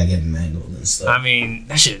 man. Getting mangled and stuff. I mean,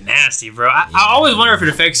 that shit nasty, bro. I always wonder if it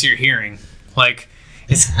affects your hearing. Like,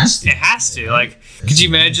 it has to. Like, could you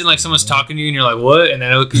imagine, like, someone's talking to you and you're like, what? And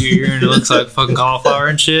then I look at your ear and it looks like fucking cauliflower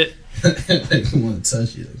and shit. They want to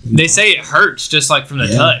touch you. They say it hurts just, like, from the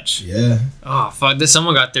touch. Yeah. Oh, fuck.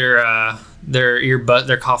 Someone got their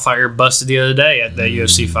cauliflower ear busted the other day at the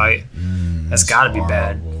UFC fight. That's got to be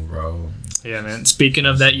bad. Bro. Yeah, man. Speaking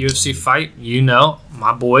of that UFC fight,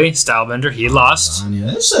 my boy, Stylebender, he lost.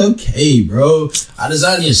 Adesanya, that's okay, bro.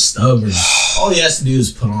 Adesanya is stubborn. All he has to do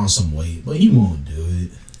is put on some weight, but he won't do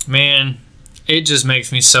it. Man, it just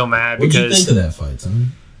makes me so mad What'd because... you think of that fight, Tony?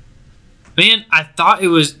 Man, I thought it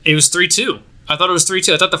was 3-2. I thought it was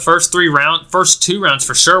 3-2. I thought the first two rounds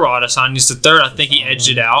for sure were Adesanya's. The third, I think he edged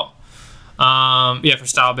it out. For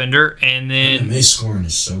Stylebender, and then MMA scoring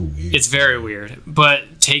is so weird. It's very weird,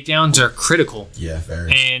 but takedowns are critical. Yeah,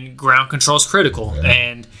 very. And ground control is critical,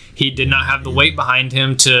 and he did not have the weight behind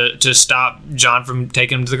him to stop John from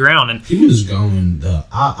taking him to the ground. And he was going.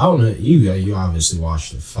 I don't know. You obviously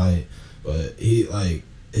watched the fight, but he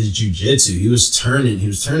his jiu-jitsu. He was turning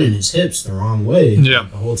his hips the wrong way. Yeah.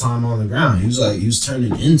 The whole time on the ground, he was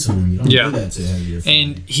turning into him. You don't do that to heavier fight.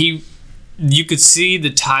 And you could see the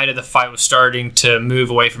tide of the fight was starting to move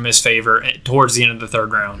away from his favor towards the end of the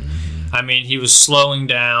third round. Mm-hmm. I mean, he was slowing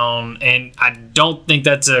down, and I don't think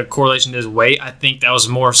that's a correlation to his weight. I think that was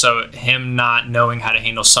more so him not knowing how to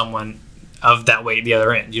handle someone of that weight at the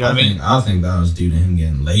other end. You know what I mean? I think that was due to him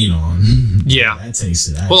getting laid on. Yeah. That takes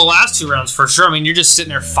it out. Well, the last two rounds, for sure. I mean, you're just sitting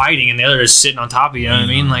there fighting, and the other is sitting on top of you. You know what I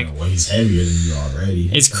mean? Well, he's heavier than you already.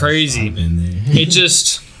 It's crazy.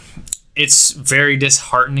 It's very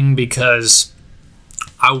disheartening because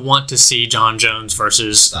I want to see John Jones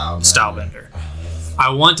versus Stylebender. I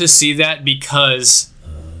want to see that because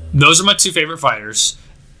those are my two favorite fighters.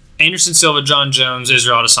 Anderson Silva, John Jones,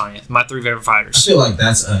 Israel Adesanya. My three favorite fighters. I feel like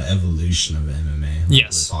that's an evolution of MMA.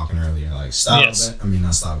 Yes. We were talking earlier. Like not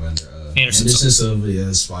Stylebender. Anderson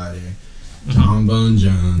Silva, Spider. John Bone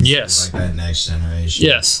Jones. Yes. Like that next generation.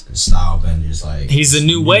 Yes. And Stylebender's like... He's the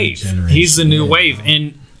new wave. He's the new wave.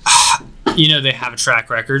 And... they have a track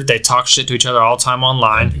record. They talk shit to each other all the time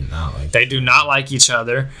online. They do not like each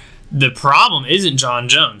other. The problem isn't John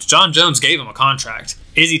Jones. John Jones gave him a contract.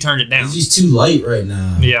 Izzy turned it down. He's too light right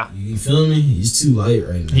now. Yeah. You feel me? He's too light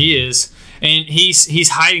right now. He is. And he's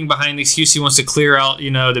hiding behind the excuse he wants to clear out,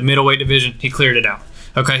 the middleweight division. He cleared it out.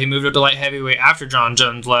 Okay, he moved up to light heavyweight after John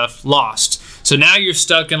Jones lost. So now you're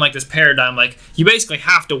stuck in this paradigm. You basically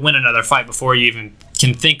have to win another fight before you even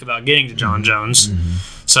can think about getting to John Jones. Mm-hmm.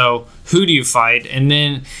 So who do you fight? And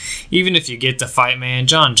then even if you get the fight, man,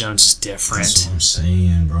 John Jones is different. That's what I'm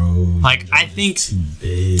saying, bro. I think too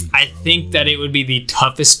big, I think that it would be the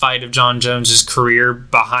toughest fight of John Jones's career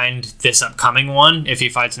behind this upcoming one if he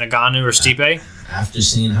fights Ngannou or Stipe. After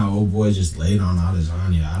seeing how old boy just laid on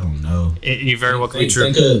Adesanya, I don't know. You very well could be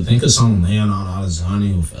true. Think of someone laying on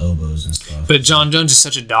Adesanya with elbows and stuff. But John Jones is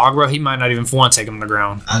such a dog, bro. He might not even want to take him to the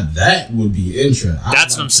ground. That would be interesting.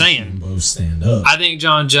 That's what I'm saying. Both stand up. I think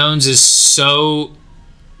John Jones is so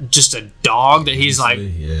just a dog that he's like,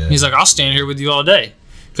 I'll stand here with you all day.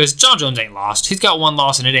 Because John Jones ain't lost. He's got one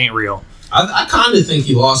loss and it ain't real. I kind of think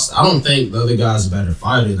he lost. I don't think the other guy's a better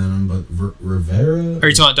fighter than him, but Rivera. Are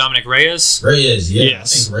you talking about Dominic Reyes? Reyes, yeah.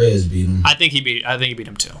 Yes. I think Reyes beat him. I think he beat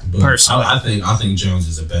him too. But personally, I think Jones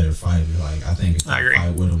is a better fighter. I think if that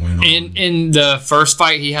fight would have went on. In the first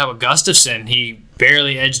fight he had with Gustafsson, he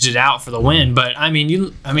barely edged it out for the win. But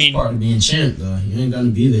That's part of being champ, though. You ain't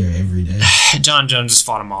gonna be there every day. John Jones has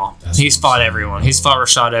fought them all. He's fought everyone. He's fought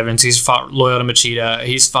Rashad Evans. He's fought Lyoto Machida.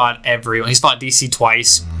 He's fought everyone. He's fought DC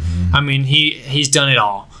twice. Mm-hmm. He's done it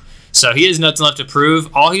all. So he has nothing left to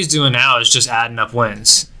prove. All he's doing now is just adding up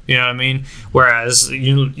wins. You know what I mean? Whereas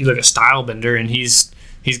you look at Stylebender and he's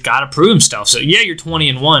got to prove himself. So yeah, you're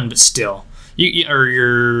 20-1, but still,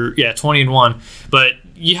 you're 20-1, but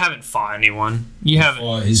you haven't fought anyone.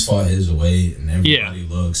 He's fought his weight, and everybody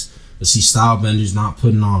looks. But see, Stylebender's not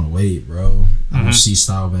putting on weight, bro. I don't see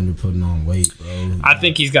Stylebender putting on weight, bro. I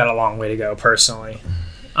think he's got a long way to go, personally.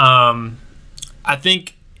 I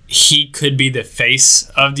think he could be the face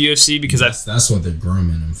of the UFC because that's what they're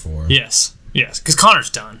grooming him for. Yes, because Conor's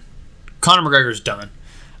done. Conor McGregor's done.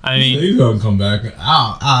 He's gonna come back.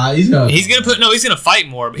 He's gonna fight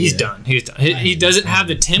more, but he's done. He's done. He doesn't have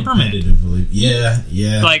the temperament.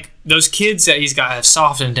 Yeah. Like those kids that he's got have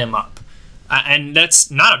softened him up, and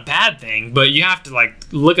that's not a bad thing. But you have to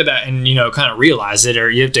look at that and kind of realize it, or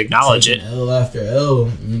you have to acknowledge it. L after L,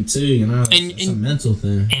 too. It's a mental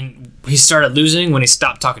thing. And he started losing when he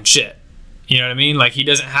stopped talking shit. You know what I mean? He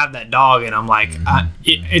doesn't have that dog, and I'm like,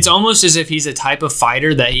 it's almost as if he's a type of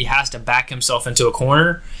fighter that he has to back himself into a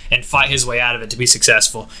corner and fight his way out of it to be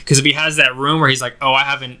successful. Because if he has that room where he's like, oh, I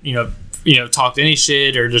haven't, talked any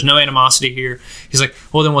shit, or there's no animosity here, he's like,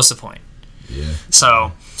 well, then what's the point? Yeah.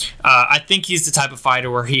 So, I think he's the type of fighter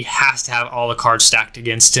where he has to have all the cards stacked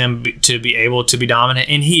against him to be able to be dominant,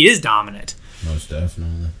 and he is dominant. Most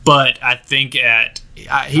definitely. But I think he's done.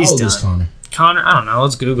 How old is Conor? Conor, I don't know.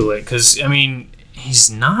 Let's Google it because I mean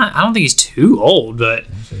he's not. I don't think he's too old, but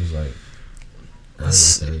he's like early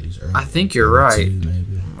 30s. I think you're right.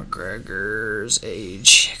 Maybe. McGregor's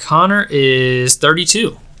age. Conor is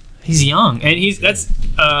 32. He's young, and that's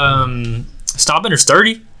Stylbender's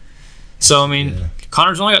 30. So I mean,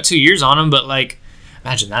 Conor's only got 2 years on him, but like,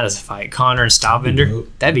 imagine that as a fight, Conor and Stylebender.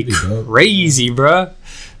 That'd be crazy, bro.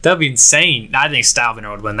 That'd be insane. I think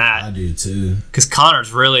Stylebender would win that. I do too. Because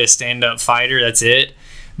Conor's really a stand-up fighter. That's it.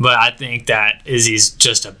 But I think that Izzy's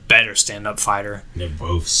just a better stand-up fighter. They're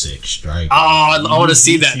both sick strikers. Oh, I want to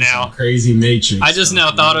see that now. Crazy Matrix. I just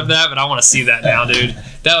now thought of that, but I want to see that now, dude.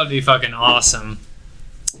 That would be fucking awesome.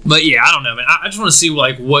 But yeah, I don't know, man. I just want to see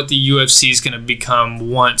like what the UFC is going to become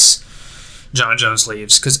once John Jones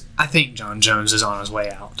leaves, because I think John Jones is on his way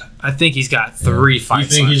out. I think he's got 3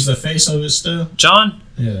 fights. You think he's the face of it still? John?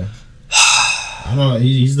 Yeah. I don't know.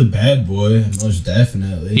 He's the bad boy, most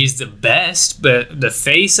definitely. He's the best, but the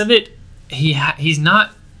face of it, he's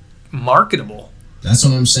not marketable. That's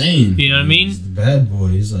what I'm saying. You know what I mean? He's the bad boy.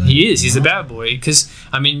 He's the bad boy. Because,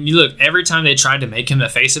 I mean, you look, every time they tried to make him the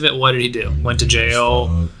face of it, what did he do? Went to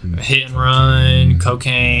jail, hit and run,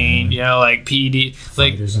 cocaine, you know, like PED.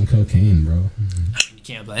 Like, fighters and cocaine, bro. You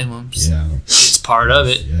can't blame him. Yeah. It's part of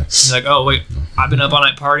it. Yeah. He's like, oh, wait, I've been up all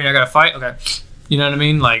night partying, I got to fight? Okay. You know what I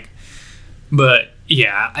mean? Like, but,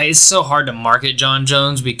 yeah, it's so hard to market John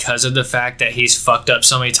Jones because of the fact that he's fucked up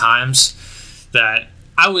so many times that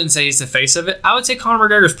I wouldn't say he's the face of it. I would say Conor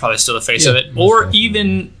McGregor's probably still the face of it. Or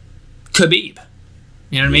even Khabib.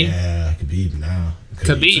 You know what I mean? Yeah, Khabib now.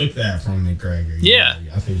 Khabib took that from McGregor. Yeah.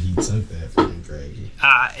 I think he took that from McGregor.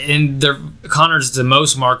 And Conor's the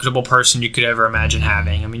most marketable person you could ever imagine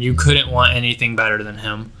having. I mean, you couldn't want anything better than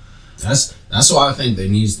him. That's why I think there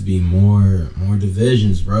needs to be more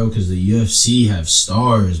divisions, bro. Because the UFC have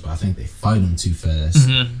stars, but I think they fight them too fast.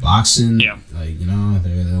 Mm-hmm. Boxing, like you know,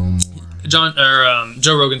 they're a little more.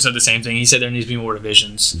 Joe Rogan said the same thing. He said there needs to be more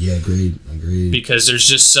divisions. Yeah, agreed. Because there's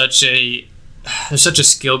just such a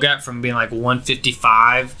skill gap from being like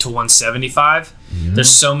 155 to 175. Yeah. There's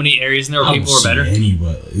so many areas in there where people are better.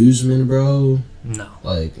 Anybody, Usman, bro. No.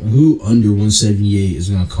 Like who under 178 is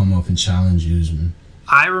gonna come up and challenge Usman?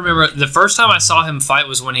 I remember the first time I saw him fight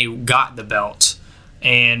was when he got the belt,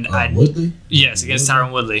 and Woodley. Yes, against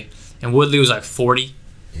Tyron Woodley, and Woodley was like 40.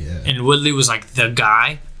 Yeah. And Woodley was like the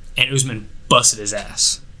guy, and Usman busted his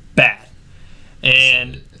ass bad,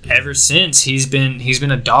 and ever since he's been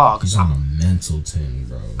a dog. He's on a mental thing,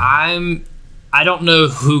 bro. I don't know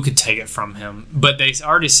who could take it from him, but they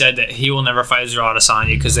already said that he will never fight Israel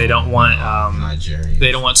Adesanya because they don't want Nigerians.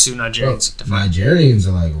 They don't want two Nigerians to fight. Nigerians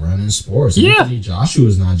are like running sports. Yeah, Anthony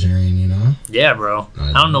Joshua's Nigerian, you know. Yeah, bro.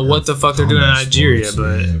 I don't know what the fuck they're doing in Nigeria,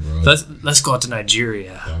 but let's go out to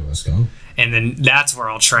Nigeria. Yeah, let's go. And then that's where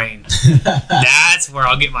I'll train. That's where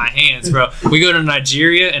I'll get my hands, bro. We go to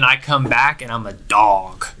Nigeria, and I come back, and I'm a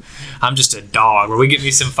dog. I'm just a dog. Where we get me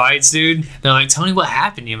some fights, dude. They're like, Tony, what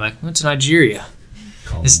happened to you? I'm like, went to Nigeria.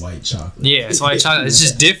 Call it white chocolate. Yeah, it's white chocolate. It's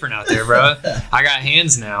just different out there, bro. I got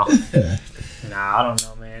hands now. Nah, I don't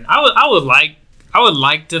know, man. I would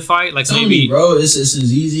like to fight. Like Tony, maybe, bro, it's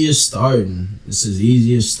as easy as starting. It's as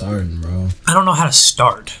easy as starting, bro. I don't know how to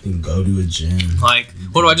start. You can go to a gym. Like,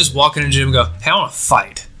 what do I just walk in a gym and go, hey, I want to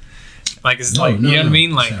fight? Like, it's you know what I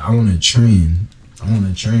mean? Like, I want to train.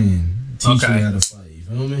 Teach me how to fight. You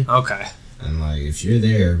feel me? Okay. And like, if you're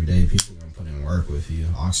there every day, people are gonna put in work with you.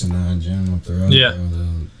 Oxygen gym up the road. Yeah. Bro,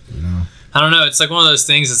 you know. I don't know. It's like one of those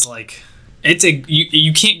things. It's like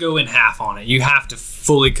you can't go in half on it. You have to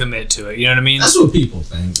fully commit to it. You know what I mean? That's what people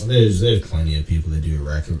think. There's plenty of people that do it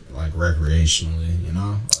recreationally. You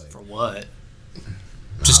know. Like, for what?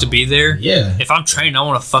 Just to be there? Yeah. If I'm training, I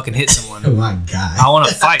want to fucking hit someone. Oh my God. I want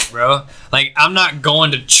to fight, bro. Like, I'm not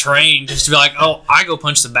going to train just to be like, oh, I go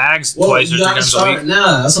punch the bags twice or 3 times a week.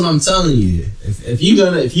 Nah, that's what I'm telling you. If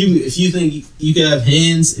you think you can have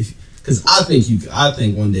hands, because I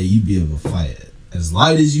think one day you'd be able to fight. As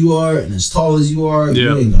light as you are and as tall as you are,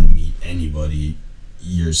 you ain't gonna meet anybody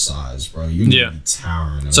your size, bro. You're gonna be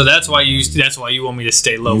towering. So that's why you want me to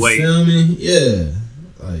stay low weight. You feel me? Yeah.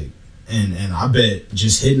 Like. And I bet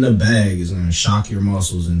just hitting a bag is gonna shock your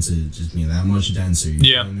muscles into just being that much denser. You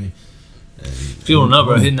feel me? People don't know,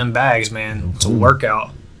 bro. Hitting them bags, man, it's a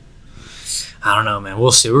workout. I don't know, man.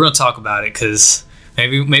 We'll see. We're gonna talk about it because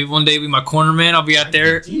maybe one day be my corner man. I'll be out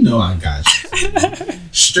there. You know I got you.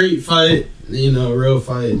 Street fight, real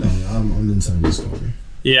fight. No, I'm in Tony's corner.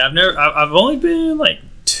 Yeah, I've only been in like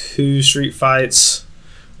 2 street fights.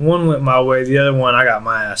 One went my way. The other one, I got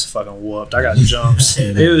my ass fucking whooped. I got jumps.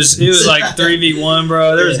 It was like 3v1,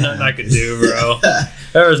 bro. There was nothing I could do, bro.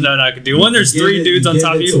 There was nothing I could do. When there's three dudes on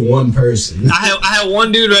top of you. To one person. I had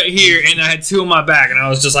one dude right here, and I had two on my back, and I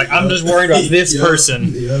was just like, I'm just worried about this person.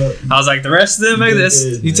 I was like, the rest of them, make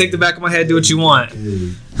this. You take the back of my head, do what you want.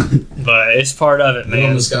 But it's part of it, man. We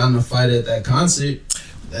almost got in a fight at that concert.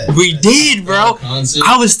 We did, bro.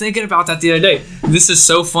 I was thinking about that the other day. This is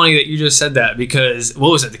so funny that you just said that because, what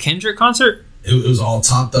was it, the Kendrick concert? It was all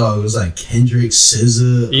top dog. It was like Kendrick,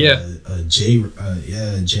 SZA,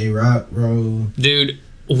 J Rock, bro. Dude,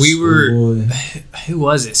 we were. Who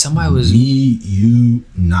was it? Somebody was. Me, you,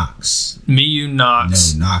 Knox. Me, you,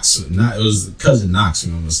 Knox. No, Knox. It was cousin Knox.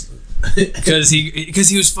 Because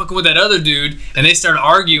he was fucking with that other dude, and they started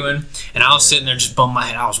arguing, and I was sitting there just bumming my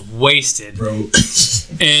head. I was wasted, bro.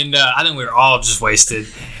 And I think we were all just wasted,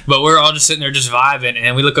 but we were all just sitting there just vibing,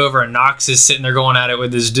 and we look over, and Knox is sitting there going at it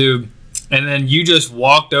with this dude, and then you just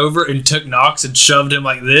walked over and took Knox and shoved him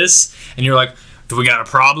like this, and you're like, do we got a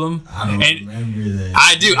problem? I don't remember that.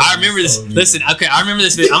 I do. I remember this. Listen, okay, I remember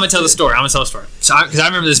this. I'm going to tell the story. So, because I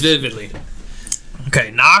remember this vividly.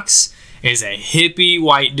 Okay, Knox is a hippie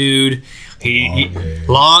white dude. He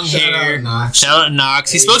long hair. Shout out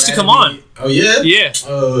Knox. He's supposed to come on. Oh yeah? Yeah.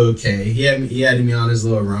 Oh, okay. He had me on his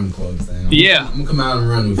little run club thing. I'm gonna come out and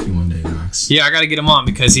run with you one day, Knox. Yeah, I gotta get him on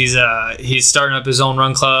because he's starting up his own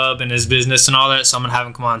run club and his business and all that, so I'm gonna have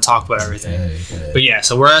him come on and talk about everything. Okay. But yeah,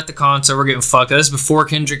 so we're at the concert, we're getting fucked. This is before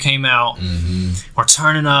Kendrick came out. We're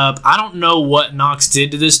turning up. I don't know what Knox did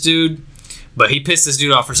to this dude, but he pissed this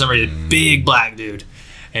dude off for some reason. Big black dude.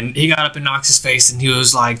 And he got up in Knox's face and he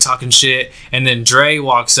was like talking shit. And then Dre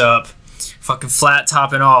walks up, fucking flat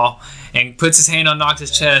top and all, and puts his hand on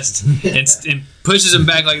Knox's chest and pushes him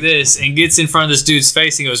back like this and gets in front of this dude's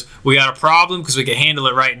face. And he goes, "We got a problem because we can handle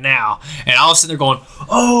it right now." And I was sitting there going,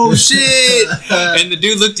 "Oh shit!" And the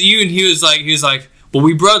dude looked at you and he was like, "Well,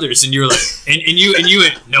 we brothers." And you were like, and you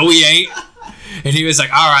went, "No, we ain't." And he was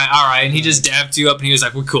like, all right. And he just dabbed you up and he was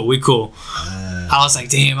like, we cool. I was like,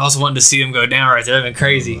 damn, I was wanting to see him go down right there. That'd been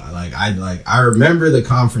crazy. I remember the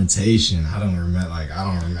confrontation. I don't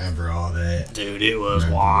remember all that. Dude, it was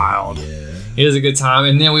wild. Yeah. It was a good time.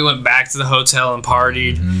 And then we went back to the hotel and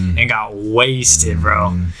partied and got wasted,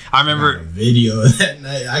 bro. I remember a video of that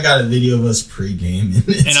night. I got a video of us pre-gaming.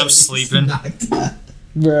 And I'm sleeping.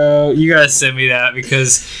 Bro, you guys sent me that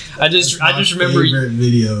because I just remember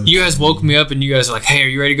video. You guys woke me up and you guys were like, "Hey, are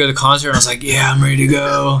you ready to go to the concert?" And I was like, "Yeah, I'm ready to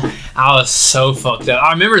go." I was so fucked up.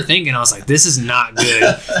 I remember thinking, I was like, "This is not good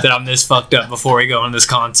that I'm this fucked up before we go on this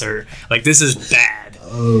concert. Like, this is bad."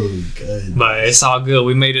 Oh, good. But it's all good.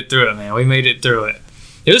 We made it through it, man. We made it through it.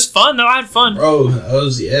 It was fun though. I had fun, bro.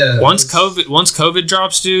 Once COVID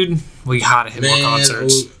drops, dude, we gotta hit more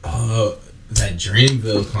concerts. That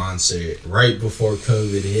Dreamville concert right before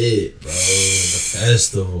COVID hit, bro. The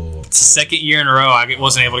festival. It's the second year in a row I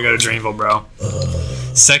wasn't able to go to Dreamville, bro.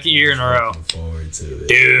 Second year in a row. Looking forward to it.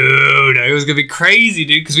 Dude, it was going to be crazy,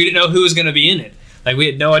 dude, because we didn't know who was going to be in it. Like, we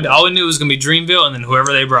had no idea. All we knew was going to be Dreamville and then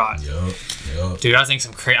whoever they brought. Yup. Dude, I think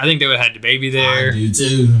I think they would have had DaBaby there. I do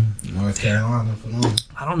too. North Carolina,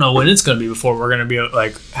 I don't know when it's going to be before we're going to be,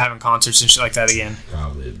 like, having concerts and shit like that again.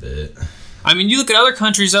 Probably a bit. I mean, you look at other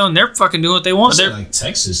countries, though, and they're fucking doing what they want. Like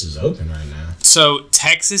Texas is open right now. So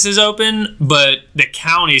Texas is open, but the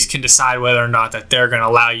counties can decide whether or not that they're going to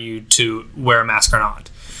allow you to wear a mask or not.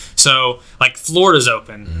 So, like, Florida's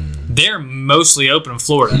open. They're mostly open in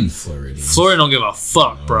Florida. Florida don't give a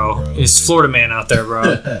fuck, bro. It's Florida man out there,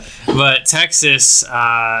 bro. But Texas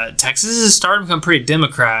is starting to become pretty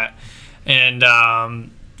Democrat. And,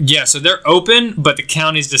 yeah, so they're open, but the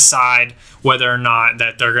counties decide whether or not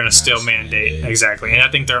that they're going to still mandate. Exactly. And I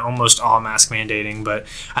think they're almost all mask mandating, but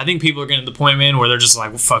I think people are getting to the point, man, where they're just like,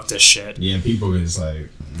 well, fuck this shit. Yeah, people are just like,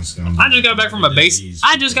 I just got back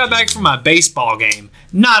from my baseball game.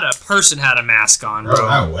 Not a person had a mask on, bro.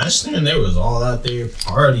 At Western, they was all out there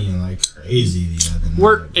partying like crazy the other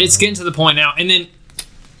night. It's getting to the point now, and then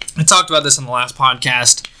I talked about this on the last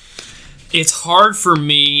podcast. It's hard for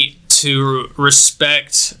me to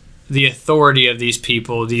respect the authority of these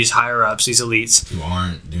people, these higher ups, these elites who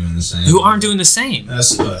aren't doing the same.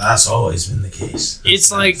 That's always been the case. It's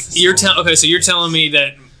like you're telling me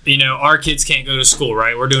that, you know, our kids can't go to school,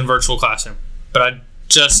 right? We're doing virtual classroom, but I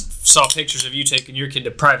just saw pictures of you taking your kid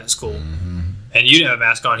to private school, and you didn't have a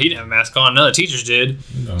mask on. He didn't have a mask on. None of the teachers did.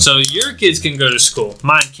 No. So your kids can go to school.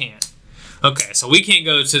 Mine can't. Okay, so we can't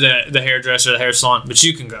go to the hairdresser, the hair salon, but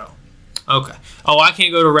you can go. Okay. Oh, I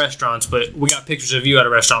can't go to restaurants, but we got pictures of you at a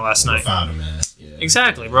restaurant last night. Without a mask. Yeah.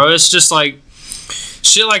 Exactly, bro. It's just like,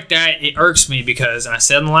 shit like that, it irks me because, and I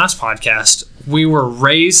said in the last podcast, we were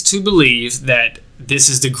raised to believe that this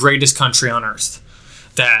is the greatest country on earth.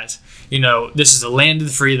 That, this is the land of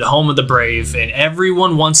the free, the home of the brave, and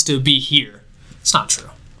everyone wants to be here. It's not true.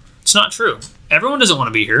 It's not true. Everyone doesn't want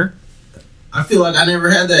to be here. I feel like I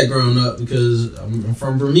never had that growing up because I'm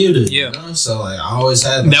from Bermuda. Yeah. So, like, I always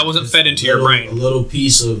had... that wasn't fed into your brain. A little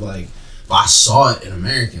piece of, like... I saw it in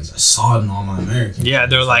Americans. I saw it in all my Americans. Yeah,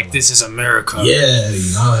 they're like, this is America. Yeah,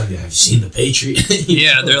 have you seen the Patriot?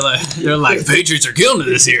 Yeah, they're like, Patriots are killing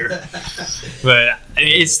this here. But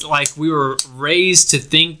it's like we were raised to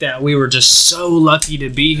think that we were just so lucky to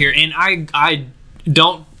be here. And I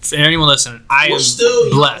don't, for anyone listening, I am still,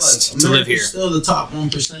 blessed to live here. We're still the top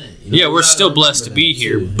 1%. Yeah, we're still blessed to be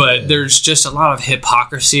here. But there's just a lot of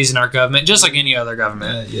hypocrisies in our government, just like any other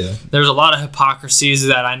government. Yeah. There's a lot of hypocrisies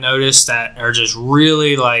that I noticed that are just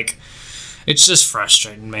really like, it's just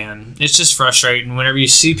frustrating, man. It's just frustrating whenever you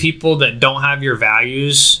see people that don't have your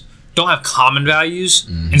values, don't have common values,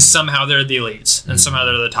 and somehow they're the elites, and somehow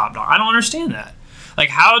they're the top dog. I don't understand that. Like,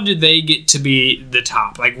 how did they get to be the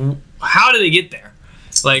top? Like, how did they get there?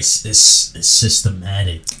 Like, it's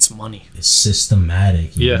systematic. It's money. It's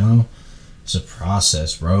systematic. You know, it's a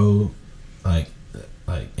process, bro. Like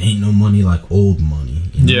ain't no money like old money.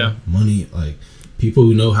 Yeah, money like people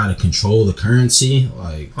who know how to control the currency.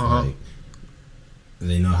 Like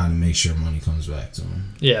they know how to make sure money comes back to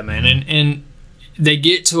them. Yeah, man, and they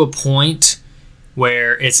get to a point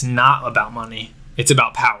where it's not about money; it's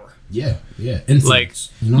about power. Yeah.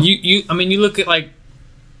 Influence, like you look at like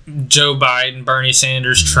Joe Biden, Bernie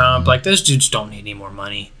Sanders, Trump, like those dudes don't need any more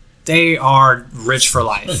money. They are rich for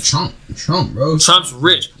life. Trump, bro. Trump's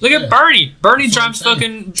rich. Look at Bernie. Bernie drives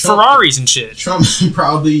fucking Ferraris and shit. Trump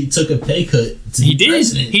probably took a pay cut to be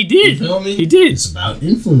president. He did. You feel me? He did. It's about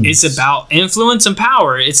influence. It's about influence and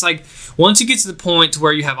power. It's like once you get to the point to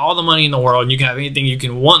where you have all the money in the world and you can have anything you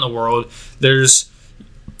can want in the world, there's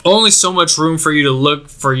only so much room for you to look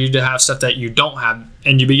for you to have stuff that you don't have,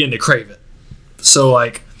 and you begin to crave it. So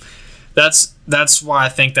like that's why I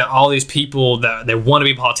think that all these people that they want to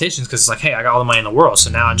be politicians, because it's like, hey, I got all the money in the world,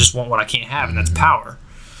 so now I just want what I can't have, and that's power.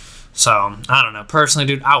 So I don't know. Personally,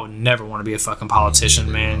 dude, I would never want to be a fucking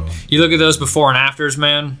politician, man. You look at those before and afters,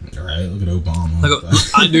 man. Right, look at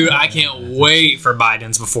Obama. Dude, I can't wait for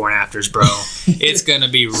Biden's before and afters, bro. It's gonna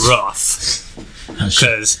be rough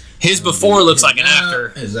because his before looks like an after.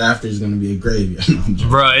 His after is gonna be a graveyard.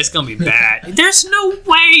 Bro, it's gonna be bad. There's no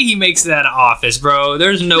way he makes it out of office, bro.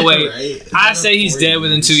 There's no way. Right? I say he's dead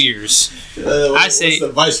within 2 years. I say the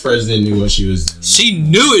vice president knew what she was doing. She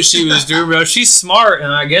knew what she was doing, bro. She's smart,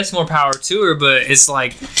 and I guess more power to her. But it's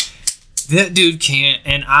like that dude can't.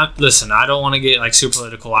 And I don't want to get like super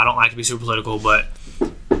political. I don't like to be super political, but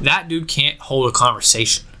that dude can't hold a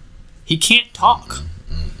conversation. He can't talk.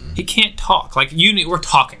 He can't talk. Like we're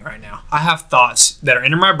talking right now. I have thoughts that are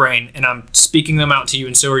in my brain, and I'm speaking them out to you,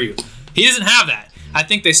 and so are you. He doesn't have that. I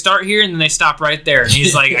think they start here, and then they stop right there. And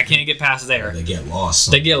he's like, I can't get past there. They get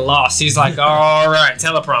lost. He's like, all right,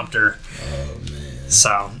 teleprompter. Oh, man.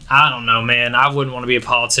 So, I don't know, man. I wouldn't want to be a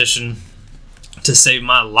politician to save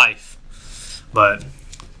my life. But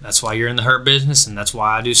that's why you're in the hurt business, and that's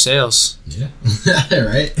why I do sales. Yeah.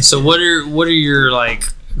 Right. So, what are your, like,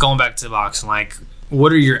 going back to boxing, like,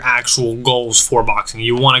 what are your actual goals for boxing?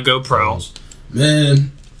 You want to go pro?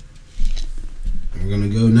 Man, I'm going to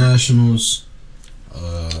go nationals.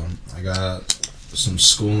 I got some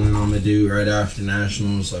schooling I'm going to do right after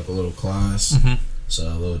nationals, like a little class. So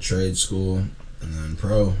a little trade school, and then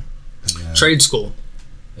pro. Trade school?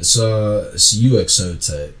 It's UXO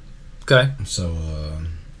tech. Okay. So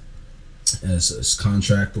it's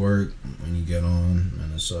contract work when you get on,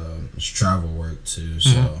 and it's travel work too.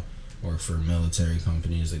 So work for military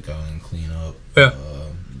companies that go and clean up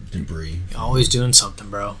debris. Always doing something,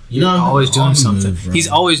 bro. Always doing something. He's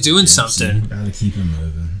always doing something. Gotta keep it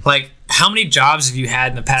moving. Like, how many jobs have you had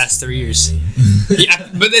in the past 3 years? Yeah,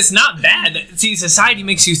 but it's not bad. See, society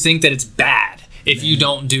makes you think that it's bad if you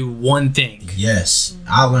don't do one thing. Yes,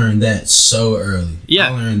 I learned that so early. Yeah, I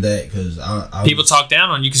learned that because people talk down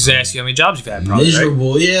on you because they ask you how many jobs you've had. Probably,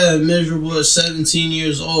 miserable, right? Yeah, miserable at 17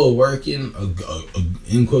 years old, working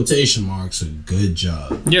in quotation marks a good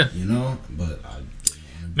job. Yeah, but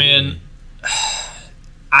man,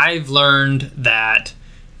 I've learned that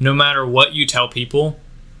no matter what you tell people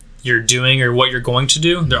you're doing or what you're going to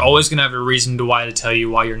do, they're always going to have a reason to tell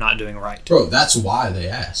you why you're not doing right. Bro, that's why they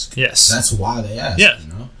ask. Yes. That's why they ask. Yeah.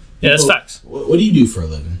 Yeah, that's facts. What do you do for a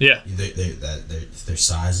living? Yeah. They're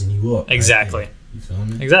sizing you up. Exactly. Right? You feel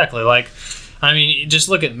me? Exactly. Like, I mean, just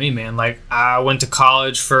look at me, man. Like, I went to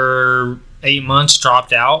college for 8 months,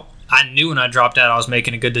 dropped out. I knew when I dropped out I was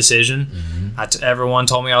making a good decision. Mm-hmm. Everyone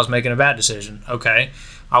told me I was making a bad decision. Okay.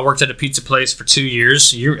 I worked at a pizza place for 2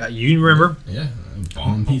 years. You remember? Yeah.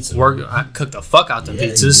 Bomb pizza. I cooked the fuck out the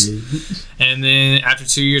pizzas. And then after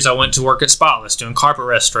 2 years, I went to work at Spotless doing carpet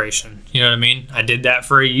restoration. You know what I mean? I did that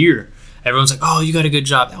for a year. Everyone's like, oh, you got a good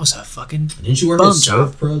job. That was a fucking Didn't you work at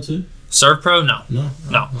Surf Pro too? Surf Pro? No.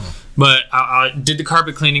 But I did the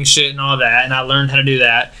carpet cleaning shit and all that, and I learned how to do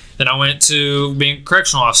that. Then I went to being a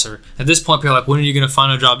correctional officer. At this point, people are like, when are you going to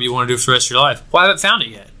find a job you want to do for the rest of your life? Well, I haven't found it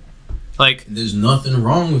yet. Like, there's nothing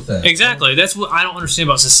wrong with that. Exactly. That's what I don't understand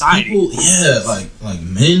about society. People, like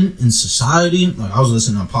men in society. Like, I was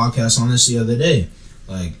listening to a podcast on this the other day.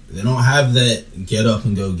 Like, they don't have that get up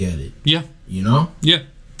and go get it. Yeah. You know? Yeah.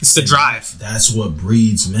 It's the drive. That's what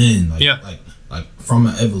breeds men. Like, yeah. Like from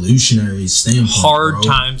an evolutionary standpoint. Hard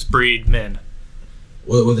times breed men.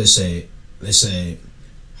 What they say? They say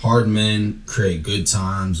hard men create good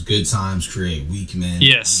times create weak men.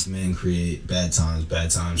 Yes. Weak men create bad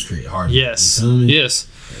times create hard men. Yes. You feel me? Yes.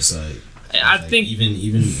 It's like, I think even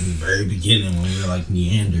in the very beginning when we were like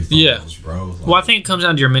Neanderthals, bro. Like, well, I think it comes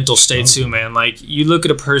down to your mental state too, man. Like, you look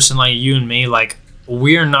at a person like you and me, like,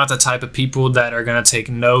 we're not the type of people that are going to take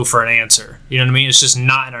no for an answer. You know what I mean? It's just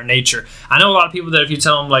not in our nature. I know a lot of people that if you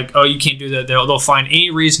tell them, like, oh, you can't do that, they'll find any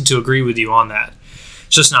reason to agree with you on that.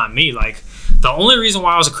 It's just not me. Like, the only reason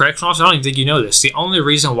why I was a correctional officer, I don't even think you know this. The only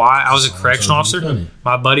reason why I was a correctional officer,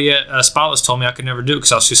 my buddy at Spotless told me I could never do it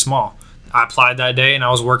because I was too small. I applied that day and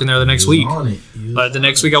I was working there the next week. But the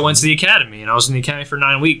next week I went to the academy and I was in the academy for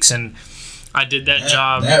 9 weeks and I did that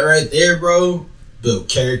job. That right there, bro, built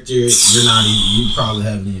character. You probably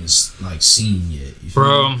haven't even like seen yet.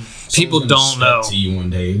 Bro, people don't know. To you one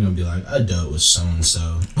day, you're gonna be like, I dealt with so and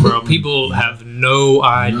so. Bro, people have no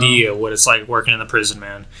idea what it's like working in the prison,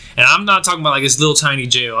 man. And I'm not talking about like this little tiny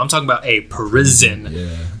jail. I'm talking about a prison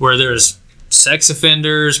where there's sex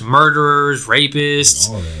offenders, murderers, rapists,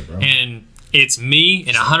 all that, bro. And it's me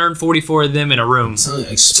and 144 of them in a room.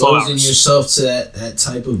 Exposing yourself to that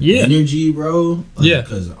type of energy, bro. Like,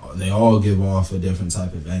 because they all give off a different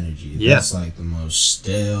type of energy. That's like the most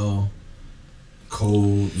stale,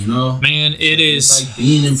 cold, you know? Man, it's like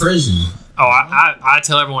being in prison. Oh, I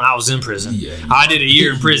tell everyone I was in prison. Yeah, I did a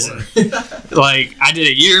year in prison. Like, I did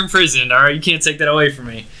a year in prison, all right? You can't take that away from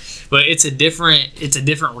me. But it's a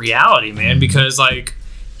different reality, man, because, like,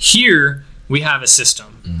 here we have a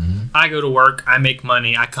system. Mm-hmm. I go to work, I make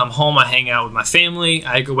money, I come home, I hang out with my family,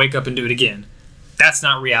 I go wake up and do it again. That's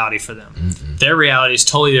not reality for them. Mm-hmm. Their reality is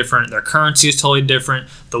totally different. Their currency is totally different.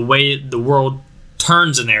 The way the world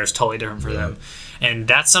turns in there is totally different for them. And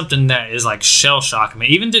that's something that is like shell shock. I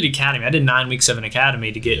mean, even did academy. I did 9 weeks of an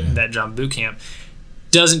academy to get that job boot camp.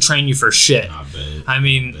 Doesn't train you for shit. I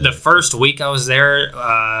mean, the first week I was there,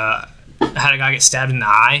 I had a guy get stabbed in the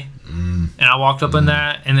eye. And I walked up in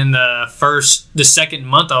that. And then the second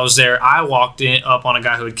month I was there, I walked up on a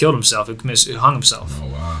guy who had killed himself, who hung himself. Oh,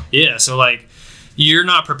 wow. Yeah, so like, you're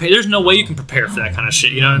not prepared. There's no way you can prepare for that kind of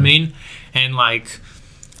shit. You know what I mean? And like,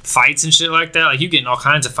 fights and shit like that, like, you get in all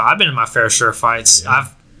kinds of fights. I've been in my fair share of fights.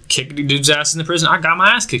 I've kicked a dude's ass in the prison. I got my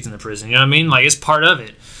ass kicked in the prison. You know what I mean? Like, it's part of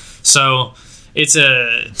it. So it's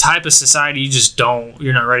a type of society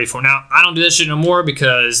you're not ready for. Now, I don't do that shit no more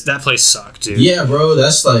because that place sucked, dude. Yeah, bro,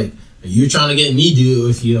 that's like, you were trying to get me to do it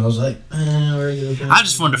with you. I was like, I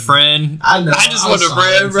just wanted a friend. I know. I just wanted a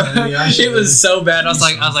friend, bro. It was so bad. I was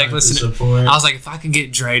like, listen. I was like, if I can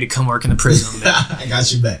get Dre to come work in the prison, man, I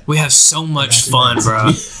got you back. We have so much fun, bro.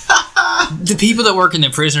 The people that work in the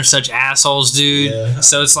prison are such assholes, dude. Yeah.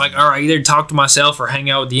 So it's like, all right, either talk to myself or hang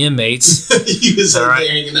out with the inmates. You was all right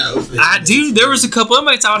hanging out with them. Dude, there was a couple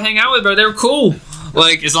inmates I would hang out with, bro. They were cool.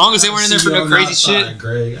 Like, as long as they weren't in there for no crazy shit.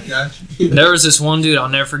 Greg, I got you. There was this one dude I'll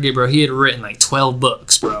never forget, bro. He had written like 12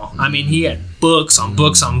 books, bro. I mean, he had books on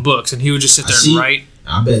books on books, and he would just sit there and write.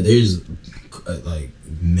 I bet there's like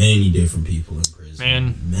many different people in prison.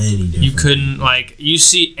 Man, many different. You couldn't like, you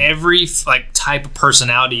see every like type of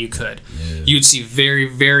personality you could. Yeah. You'd see very,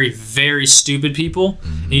 very, very stupid people,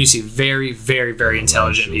 and you'd see very, very, very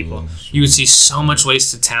intelligent people. You would see so much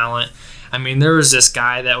wasted talent. I mean, there was this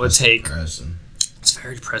guy that would take. Depressing. It's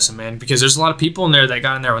very depressing, man, because there's a lot of people in there that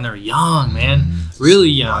got in there when they were young, man. Really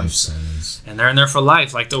young. Life sentence. And they're in there for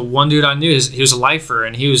life. Like the one dude I knew, he was a lifer,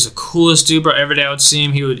 and he was the coolest dude, bro. Every day I would see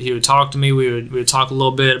him, he would talk to me. We would talk a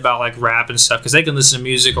little bit about like rap and stuff, because they can listen to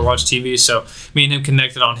music or watch TV. So me and him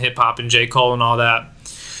connected on hip hop and J. Cole and all that.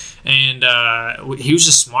 And he was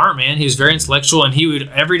just smart, man. He was very intellectual, and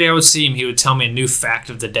every day I would see him, he would tell me a new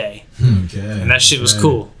fact of the day. Okay. And that shit was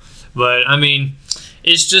cool. But I mean,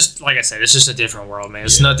 it's just, like I said, it's just a different world, man.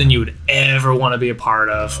 It's nothing you would ever want to be a part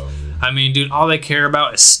of. No. I mean, dude, all they care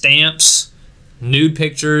about is stamps, nude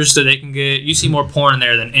pictures that they can get. You see more porn in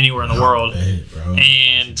there than anywhere in the world.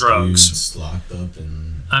 And drugs. Dudes locked up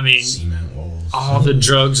in cement walls. All the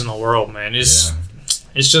drugs in the world, man. It's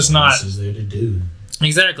just not. What else is there to do?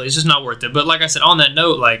 Exactly. It's just not worth it. But like I said, on that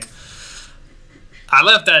note, like, I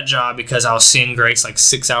left that job because I was seeing Grace like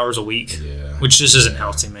 6 hours a week, which just isn't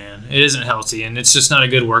healthy, man. It isn't healthy, and it's just not a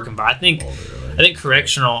good work environment. I think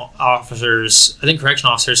correctional officers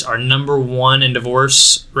are number 1 in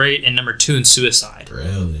divorce rate and number 2 in suicide.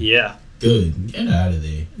 Really? Yeah. Good. Get out of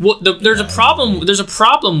there. Well, there's a problem. There's a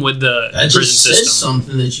problem with the prison system. That just says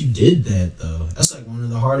something that you did that though. That's like one of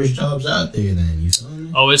the hardest jobs out there. Then you feel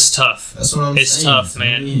me? Oh, it's tough. That's what I'm saying. It's tough,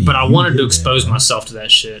 man. But I wanted to expose myself to that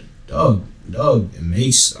shit. Dog, it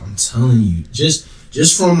makes, I'm telling you, just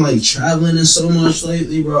from like traveling and so much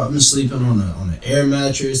lately, bro. I've been sleeping on an air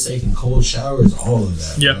mattress, taking cold showers, all of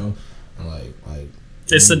that, bro. And like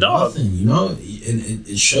it's the dog, nothing, you know. And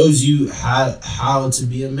it shows you how to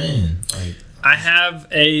be a man. Like, I have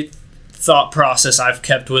a thought process I've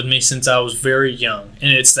kept with me since I was very young,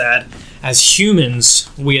 and it's that as humans,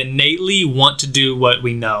 we innately want to do what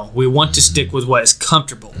we know. We want to stick with what is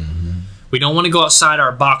comfortable. We don't want to go outside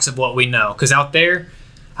our box of what we know. Because out there,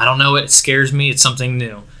 I don't know, it scares me. It's something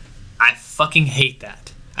new. I fucking hate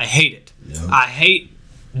that. I hate it. Yep. I hate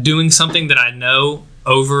doing something that I know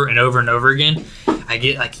over and over and over again. I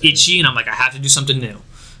get like itchy and I'm like, I have to do something new.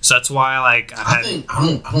 So that's why I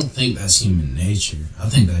don't think that's human nature. I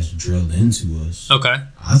think that's drilled into us. Okay.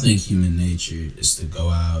 I think human nature is to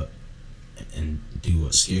go out and do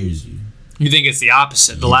what scares you. You think it's the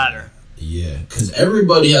opposite, the latter. Yeah, because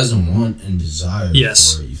everybody has a want and desire for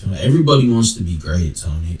it. You feel me? Everybody wants to be great,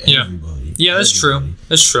 Tony. Everybody. Yeah, that's true.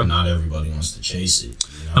 That's true. But not everybody wants to chase it.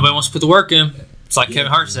 You know? Nobody wants to put the work in. It's like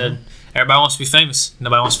Kevin Hart said. Everybody wants to be famous.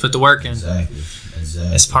 Nobody wants to put the work in. Exactly.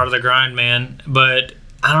 It's part of the grind, man. But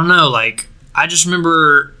I don't know. Like, I just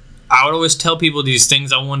remember I would always tell people these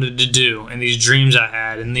things I wanted to do and these dreams I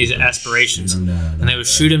had and these aspirations. And they would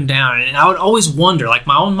shoot them down. And I would always wonder, like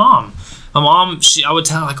my own mom. My mom, I would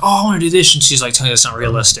tell her, like, oh, I want to do this. And she's like, Tony, that's not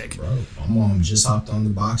realistic. Bro, my mom just hopped on the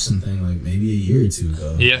boxing thing, like, maybe a year or two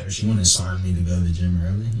ago. Yeah. She wanted to sign me to go to the gym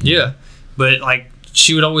early. Yeah. But, like,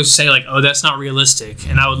 she would always say, like, oh, that's not realistic.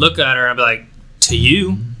 And I would look at her and I'd be like, to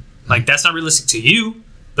you? Like, that's not realistic to you.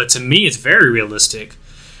 But to me, it's very realistic.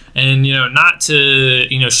 And, you know, not to,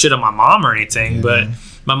 you know, shit on my mom or anything, but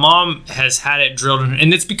my mom has had it drilled in her.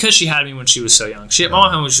 And it's because she had me when she was so young. My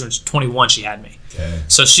mom, when she was 21, she had me. Okay.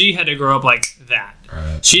 So she had to grow up like that.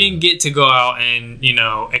 She didn't get to go out and, you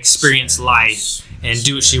know, experience life and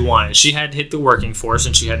do what she wanted. She had to hit the working force,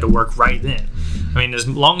 and she had to work right then. I mean, as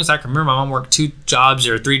long as I can remember, my mom worked 2 jobs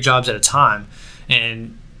or 3 jobs at a time.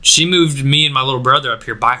 And she moved me and my little brother up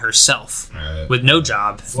here by herself with no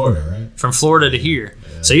job. Florida, right? From Florida to here.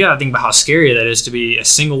 Yeah. So you got to think about how scary that is to be a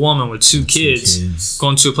single woman with 2 kids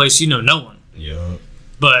going to a place you know no one. Yeah.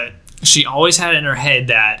 But she always had it in her head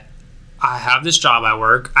that I have this job I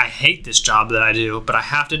work. I hate this job that I do, but I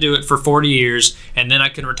have to do it for 40 years, and then I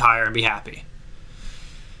can retire and be happy.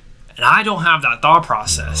 And I don't have that thought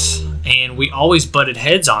process. And we always butted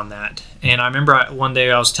heads on that. And I remember one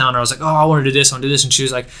day I was telling her, I was like, oh, I want to do this, I want to do this. And she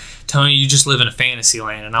was like, Tony, you just live in a fantasy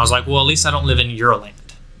land. And I was like, well, at least I don't live in your land.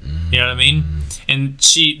 You know what I mean? And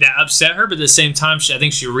that upset her, but at the same time, I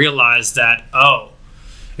think she realized that,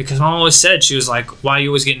 because Mom always said, she was like, why are you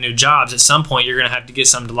always getting new jobs? At some point, you're going to have to get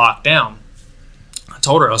something to lock down. I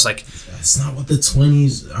told her, I was like, that's not what our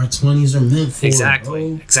 20s are meant for.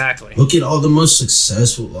 Exactly. Look at all the most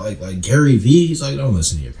successful, like Gary Vee. He's like, don't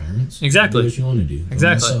listen to your parents. Exactly. Do what you want to do.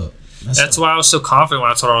 Exactly. That's why I was so confident when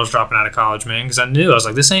I told her I was dropping out of college, man, because I knew, I was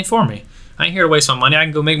like, this ain't for me. I ain't here to waste my money. I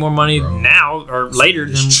can go make more money now or later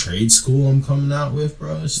than trade school I'm coming out with,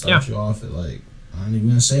 bro. It starts you off at like, I ain't even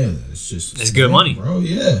gonna say that. It's good money, bro.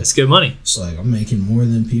 Yeah, it's good money. It's like I'm making more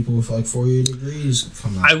than people with like 4-year degrees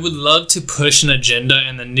coming out. I would love to push an agenda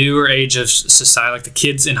in the newer age of society, like the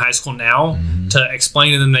kids in high school now, to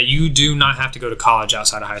explain to them that you do not have to go to college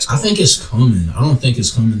outside of high school. I think it's coming. I don't think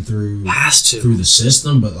it's coming through through the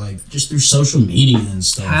system, but like just through social media and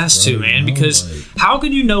stuff. Has to, man, because how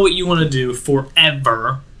could you know what you want to do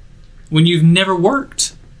forever when you've never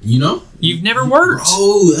worked? You know? You've never worked.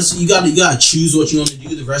 Oh, you gotta choose what you want to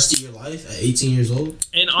do the rest of your life at 18 years old.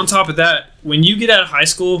 And on top of that, when you get out of high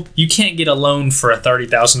school, you can't get a loan for a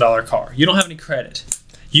 $30,000 car. You don't have any credit.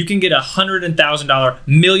 You can get $100,000, $1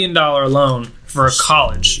 million loan for a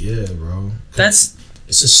college. Yeah, bro. That's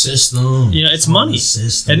It's a system. You know, it's money.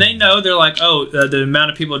 And they know, they're like, oh, the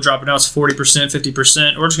amount of people dropping out is 40%,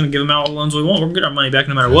 50%. We're just going to give them out all the loans we want. We're going to get our money back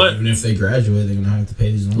no matter what. Even if they graduate, they're going to have to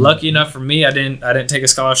pay these loans. Lucky enough for me, I didn't take a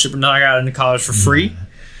scholarship or nothing. I got into college for free.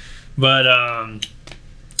 But I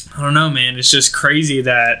don't know, man. It's just crazy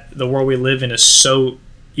that the world we live in is so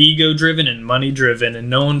ego-driven and money-driven, and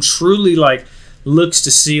no one truly like looks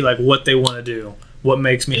to see like what they want to do, what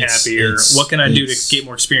makes me happier, what can I do to get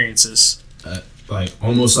more experiences. Like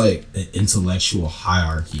almost like an intellectual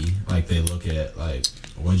hierarchy. Like they look at like,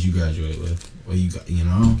 what did you graduate with? What you got? You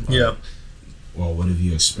know? Like, yeah. Well, what have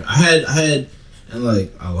you experienced? I had, and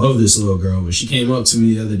like I love this little girl, but she came up to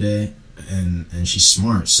me the other day, and she's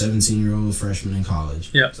smart, 17-year-old freshman in college.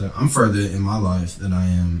 Yeah. So I'm further in my life than I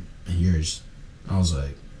am in yours. I was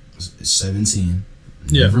like, 17.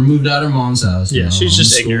 Yeah. Never moved out of her mom's house. Yeah, she's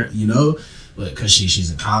just ignorant. You know, but because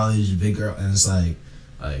she's in college, a big girl, and it's like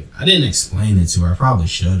I didn't explain it to her. I probably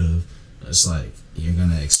should have. It's like you're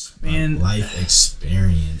gonna life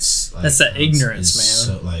experience. Like, that's that ignorance,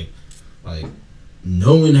 man. So like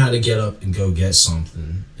knowing how to get up and go get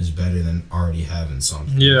something is better than already having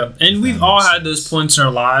something. Yeah, and we've all had those points in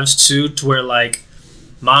our lives too, to where like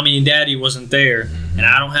mommy and daddy wasn't there, and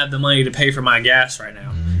I don't have the money to pay for my gas right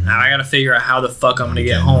now. Now I got to figure out how the fuck I'm gonna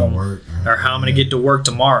get home, or how I'm gonna get to work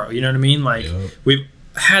tomorrow. You know what I mean? Like we've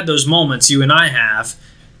had those moments, you and I have.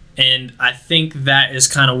 And I think that is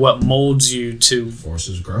kind of what molds you to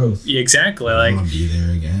forces growth. Exactly. You like, want to be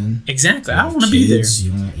there again. Exactly. I want to be there.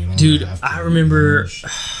 You don't dude, I remember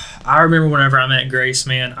whenever I met Grace,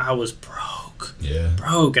 man, I was broke. Yeah.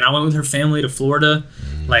 Broke. And I went with her family to Florida,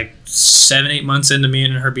 like 7-8 months into me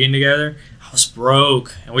and her being together. I was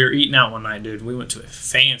broke. And we were eating out one night, dude. We went to a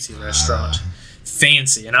fancy restaurant.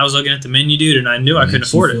 Fancy, and I was looking at the menu, dude, and I knew I couldn't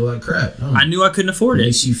afford it. Feel like crap. No. I knew I couldn't afford it.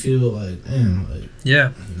 Makes you feel like, damn, like,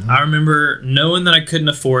 yeah. You know? I remember knowing that I couldn't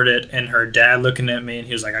afford it, and her dad looking at me, and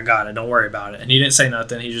he was like, "I got it. Don't worry about it." And he didn't say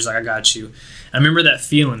nothing. He was just like, "I got you." I remember that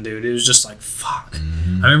feeling, dude. It was just like, fuck.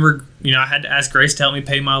 I remember, I had to ask Grace to help me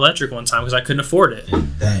pay my electric one time because I couldn't afford it.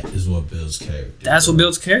 And that is what builds character. That's what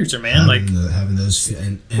builds character, man. Having those,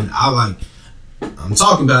 and I like, I'm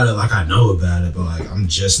talking about it like I know about it, but like I'm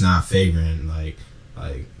just not favoring like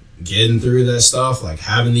getting through that stuff, like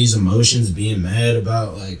having these emotions, being mad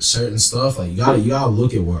about like certain stuff. Like you gotta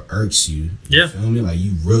look at what irks you. You feel me? Like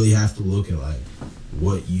you really have to look at like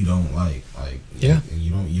what you don't like. Like and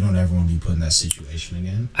you don't ever want to be put in that situation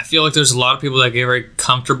again. I feel like there's a lot of people that get very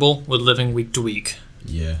comfortable with living week to week.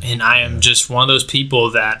 Yeah. And I am just one of those people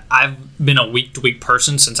that I've been a week-to-week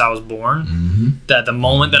person since I was born. Mm-hmm. That the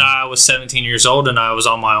moment that I was 17 years old and I was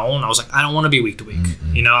on my own, I was like, I don't want to be week-to-week.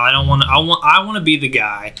 Mm-hmm. I don't want to. I want to be the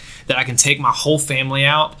guy that I can take my whole family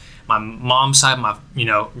out, my mom's side, my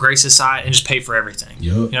Grace's side, and just pay for everything. Yep.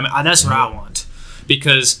 You know what I mean? That's what I want,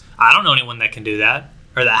 because I don't know anyone that can do that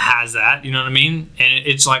or that has that. You know what I mean? And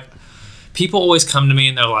it's like people always come to me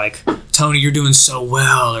and they're like, Tony, you're doing so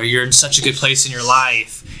well, or you're in such a good place in your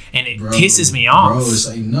life, and it pisses me off. Bro, it's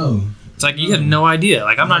like, no. It's like, you have no idea.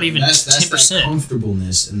 Like, I'm not even 10%. That's that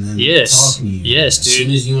comfortableness, and then talking to you. Yes, as dude. As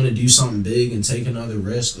soon as you want to do something big and take another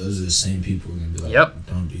risk, those are the same people who are going to be like,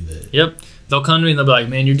 don't do that. Yep. They'll come to me and they'll be like,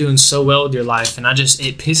 man, you're doing so well with your life, and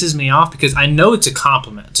it pisses me off because I know it's a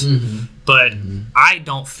compliment, but I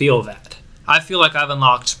don't feel that. I feel like I've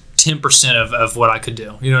unlocked 10% of what I could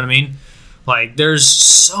do. You know what I mean? Like, there's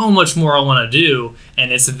so much more I want to do,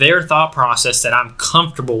 and it's their thought process that I'm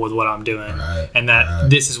comfortable with what I'm doing, and that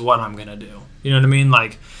this is what I'm gonna do. You know what I mean?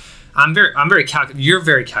 Like, I'm very calculated. You're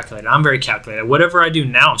very calculated. I'm very calculated. Whatever I do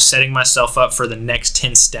now, I'm setting myself up for the next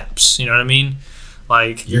 10 steps. You know what I mean?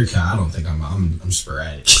 Like, I don't think I'm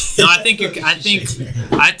sporadic. No, I think you're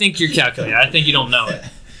calculated. I think you don't know it.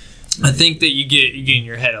 I think that you get in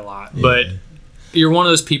your head a lot, but you're one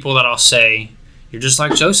of those people that I'll say, you're just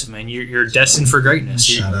like Joseph, man. You're destined for greatness.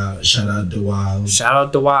 Shout out to Wild. Shout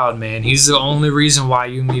out to Wild, man. He's the only reason why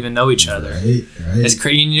you even know each other. Right. It's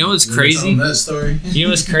crazy. You know what's crazy? That story. You know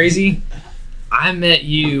what's crazy? I met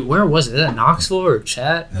you. Where was it? Is that Knoxville or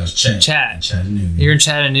Chat? That was Chattanooga. You're in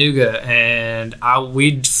Chattanooga, and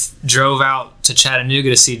we drove out to Chattanooga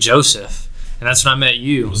to see Joseph, and that's when I met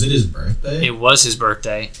you. Was it his birthday? It was his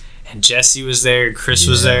birthday. And Jesse was there, Chris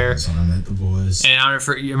was there. That's when I met the boys. And I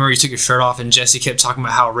remember you took your shirt off, and Jesse kept talking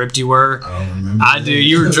about how ripped you were. I don't remember. I do.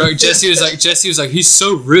 You were drunk. Jesse was like, he's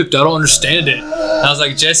so ripped. I don't understand it. I was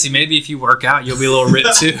like, Jesse, maybe if you work out, you'll be a little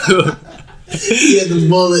ripped too. He had the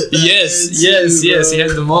mullet. Yes. He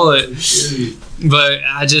had the mullet. But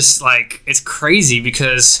I just it's crazy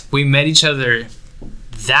because we met each other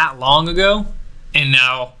that long ago, and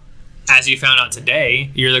now, as you found out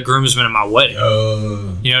today, you're the groomsman of my wedding. You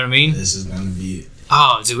know what I mean? This is gonna be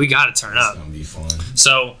Oh, dude, we got to turn up. It's going to be fun.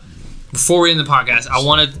 So, before we end the podcast, I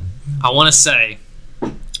want to say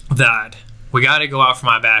that we got to go out for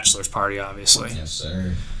my bachelor's party, obviously. Yes,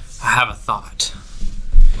 sir. I have a thought.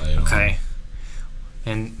 Okay.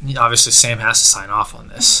 And obviously Sam has to sign off on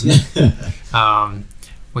this.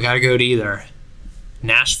 We got to go to either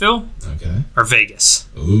Nashville or Vegas.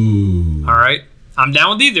 Ooh. All right? I'm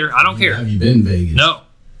down with either. I don't care. Have you been to Vegas? No.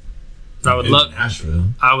 But I would love Nashville.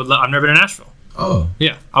 I've never been to Nashville. Oh.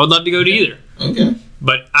 Yeah. I would love to go to either. Okay.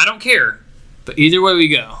 But I don't care. But either way we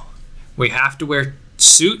go, we have to wear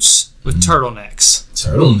suits with turtlenecks.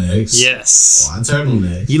 Turtlenecks? Yes. Why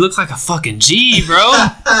turtlenecks? You look like a fucking G, bro.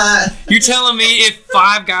 You're telling me if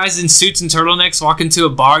 5 guys in suits and turtlenecks walk into a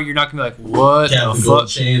bar, you're not gonna be like, what the fuck?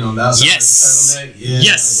 Chain on that side yes. of the turtleneck? Yeah,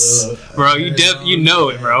 yes. Bro, you know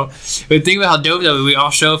it, bro. But think about how dope that we all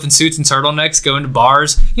show up in suits and turtlenecks, go into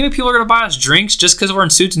bars. You know people are gonna buy us drinks just because we're in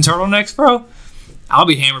suits and turtlenecks, bro? I'll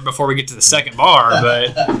be hammered before we get to the second bar,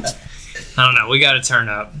 but I don't know. We gotta turn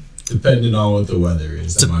up. Depending on what the weather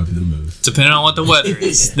is, that might be the move. Depending on what the weather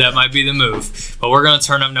is, that might be the move. But we're gonna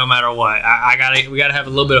turn up no matter what. We gotta have a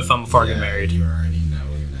little bit of fun before I get married. You already know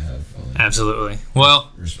we're gonna have fun. Absolutely.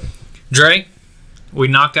 Well, respect. Dre, we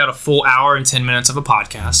knocked out a full hour and 10 minutes of a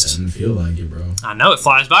podcast. Doesn't feel like it, bro. I know, it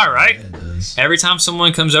flies by, right? Yeah, it does. Every time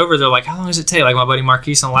someone comes over, they're like, "How long does it take?" Like my buddy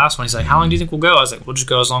Marquise on the last one, he's like, "How long do you think we'll go?" I was like, "We'll just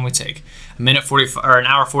go as long as we take." A minute 45 or an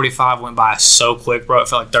hour 45 went by so quick, bro. It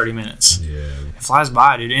felt like 30 minutes. Yeah. It flies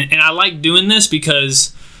by, dude. And I like doing this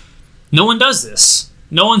because no one does this.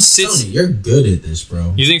 No one sits. Tony, you're good at this,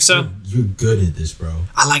 bro. You think so? You're good at this, bro.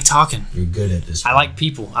 I like talking. You're good at this, bro. I like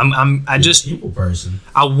people. You're a people person.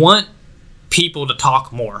 I want people to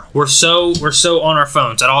talk more. We're so on our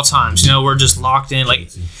phones at all times. You know, we're just locked in. Like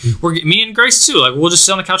me and Grace too. Like we'll just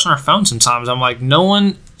sit on the couch on our phone sometimes. I'm like, no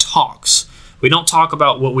one talks. We don't talk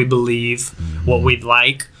about what we believe, what we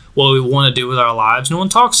like, what we want to do with our lives. No one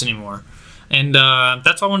talks anymore. And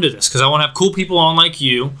that's why I want to do this, because I want to have cool people on like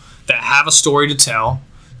you that have a story to tell,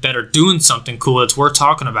 that are doing something cool that's worth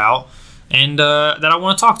talking about, and that I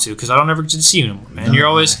want to talk to, because I don't ever get to see you anymore, man. No, you're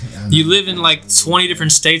always you live in like 20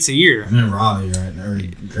 different states a year. I'm in Raleigh right now,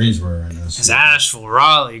 Greensboro right now. It's Asheville,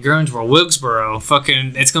 Raleigh, Greensboro, Wilkesboro.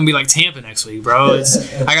 Fucking, it's gonna be like Tampa next week, bro.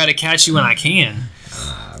 I gotta catch you when I can.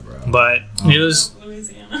 But it was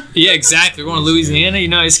Louisiana. Yeah, exactly. We're going to Louisiana. You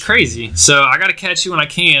know, it's crazy. So I got to catch you when I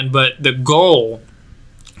can. But the goal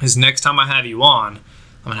is next time I have you on,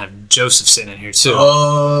 I'm going to have Joseph sitting in here too.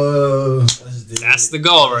 Oh, that's the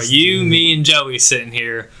goal, bro. You, me, and Joey sitting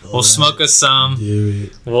here. We'll smoke us some.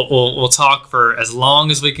 We'll talk for as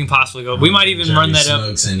long as we can possibly go. We might even Joey run that up.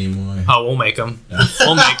 Anymore. Oh, we'll make them.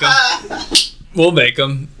 We'll make them. We'll make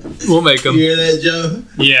them. We'll make them. You hear that, Joe?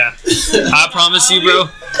 Yeah. I promise you, bro.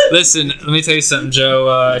 Listen, let me tell you something,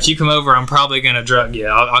 Joe. If you come over, I'm probably going to drug you.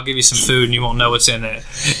 I'll give you some food and you won't know what's in it.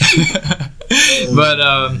 But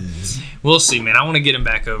we'll see, man. I want to get him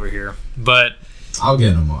back over here. But I'll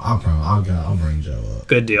get him. I'll bring Joe up.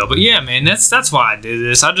 Good deal. But yeah, man, that's why I do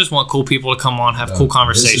this. I just want cool people to come on, have cool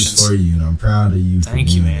conversations. This is for you, and I'm proud of you.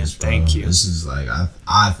 Thank you, man. Thank you. This is like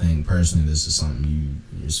I think personally, this is something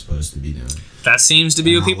you're supposed to be doing. That seems to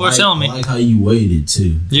be what people are telling me. I like how you waited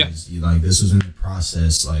too. Yeah. Like this was in the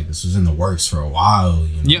process. Like this was in the works for a while.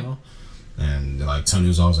 You know. Yeah. And like Tony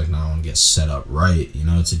was always like, "No, I want to get set up right. You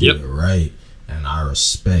know, to do it right." And I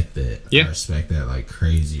respect that. Yeah. I respect that like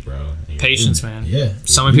crazy, bro. Patience, man. Yeah.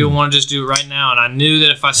 So many people want to just do it right now, and I knew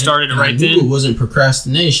that if I started it right then, it wasn't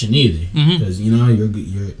procrastination either. Because you know you're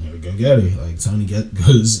a go-getter. Like Tony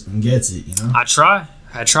goes and gets it. You know. I try,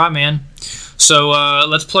 man. So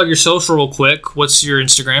let's plug your social real quick. What's your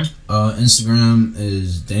Instagram? Instagram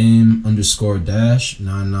is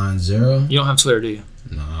dame_dash990. You don't have Twitter, do you?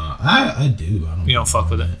 Nah, I do. You don't fuck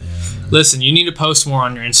with it. Yeah. Listen, you need to post more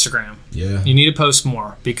on your Instagram. Yeah. You need to post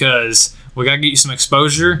more because we gotta get you some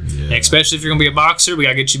exposure, and especially if you're gonna be a boxer, we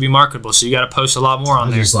gotta get you to be marketable. So you gotta post a lot more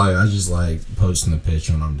on there. I just like posting the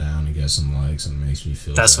picture when I'm down to get some likes, and it makes me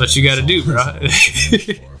feel. That's what you gotta do, bro.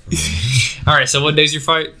 All right. So what day's your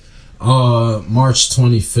fight? March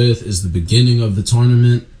 25th is the beginning of the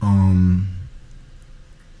tournament. I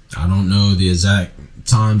don't know the exact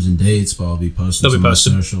times and dates, but I'll be posting on my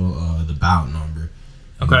social the bout number.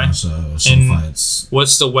 Okay. So some fights.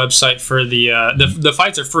 What's the website for the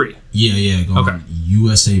fights are free? Yeah. Go on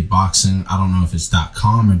USA Boxing. I don't know if it's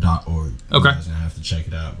 .com or .org. Okay. You guys are gonna have to check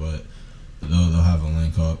it out, but they'll have a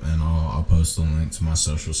link up, and I'll post a link to my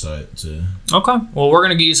social site too. Okay. Well, we're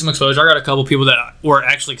gonna give you some exposure. I got a couple people that were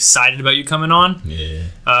actually excited about you coming on. Yeah.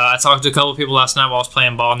 I talked to a couple people last night while I was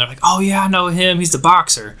playing ball, and they're like, "Oh yeah, I know him. He's the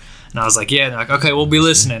boxer." And I was like, "Yeah." And they're like, "Okay, we'll be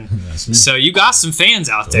listening." So you got some fans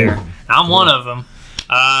out there. I'm one of them.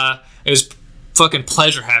 It was fucking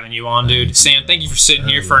pleasure having you on, dude. Sam, thank you for sitting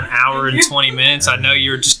here for an hour and 20 minutes. I know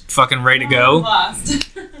you're just fucking ready to go.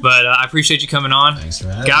 But I appreciate you coming on. Thanks for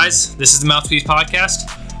having me. Guys, this is the Mouthpiece Podcast.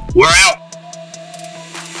 We're out.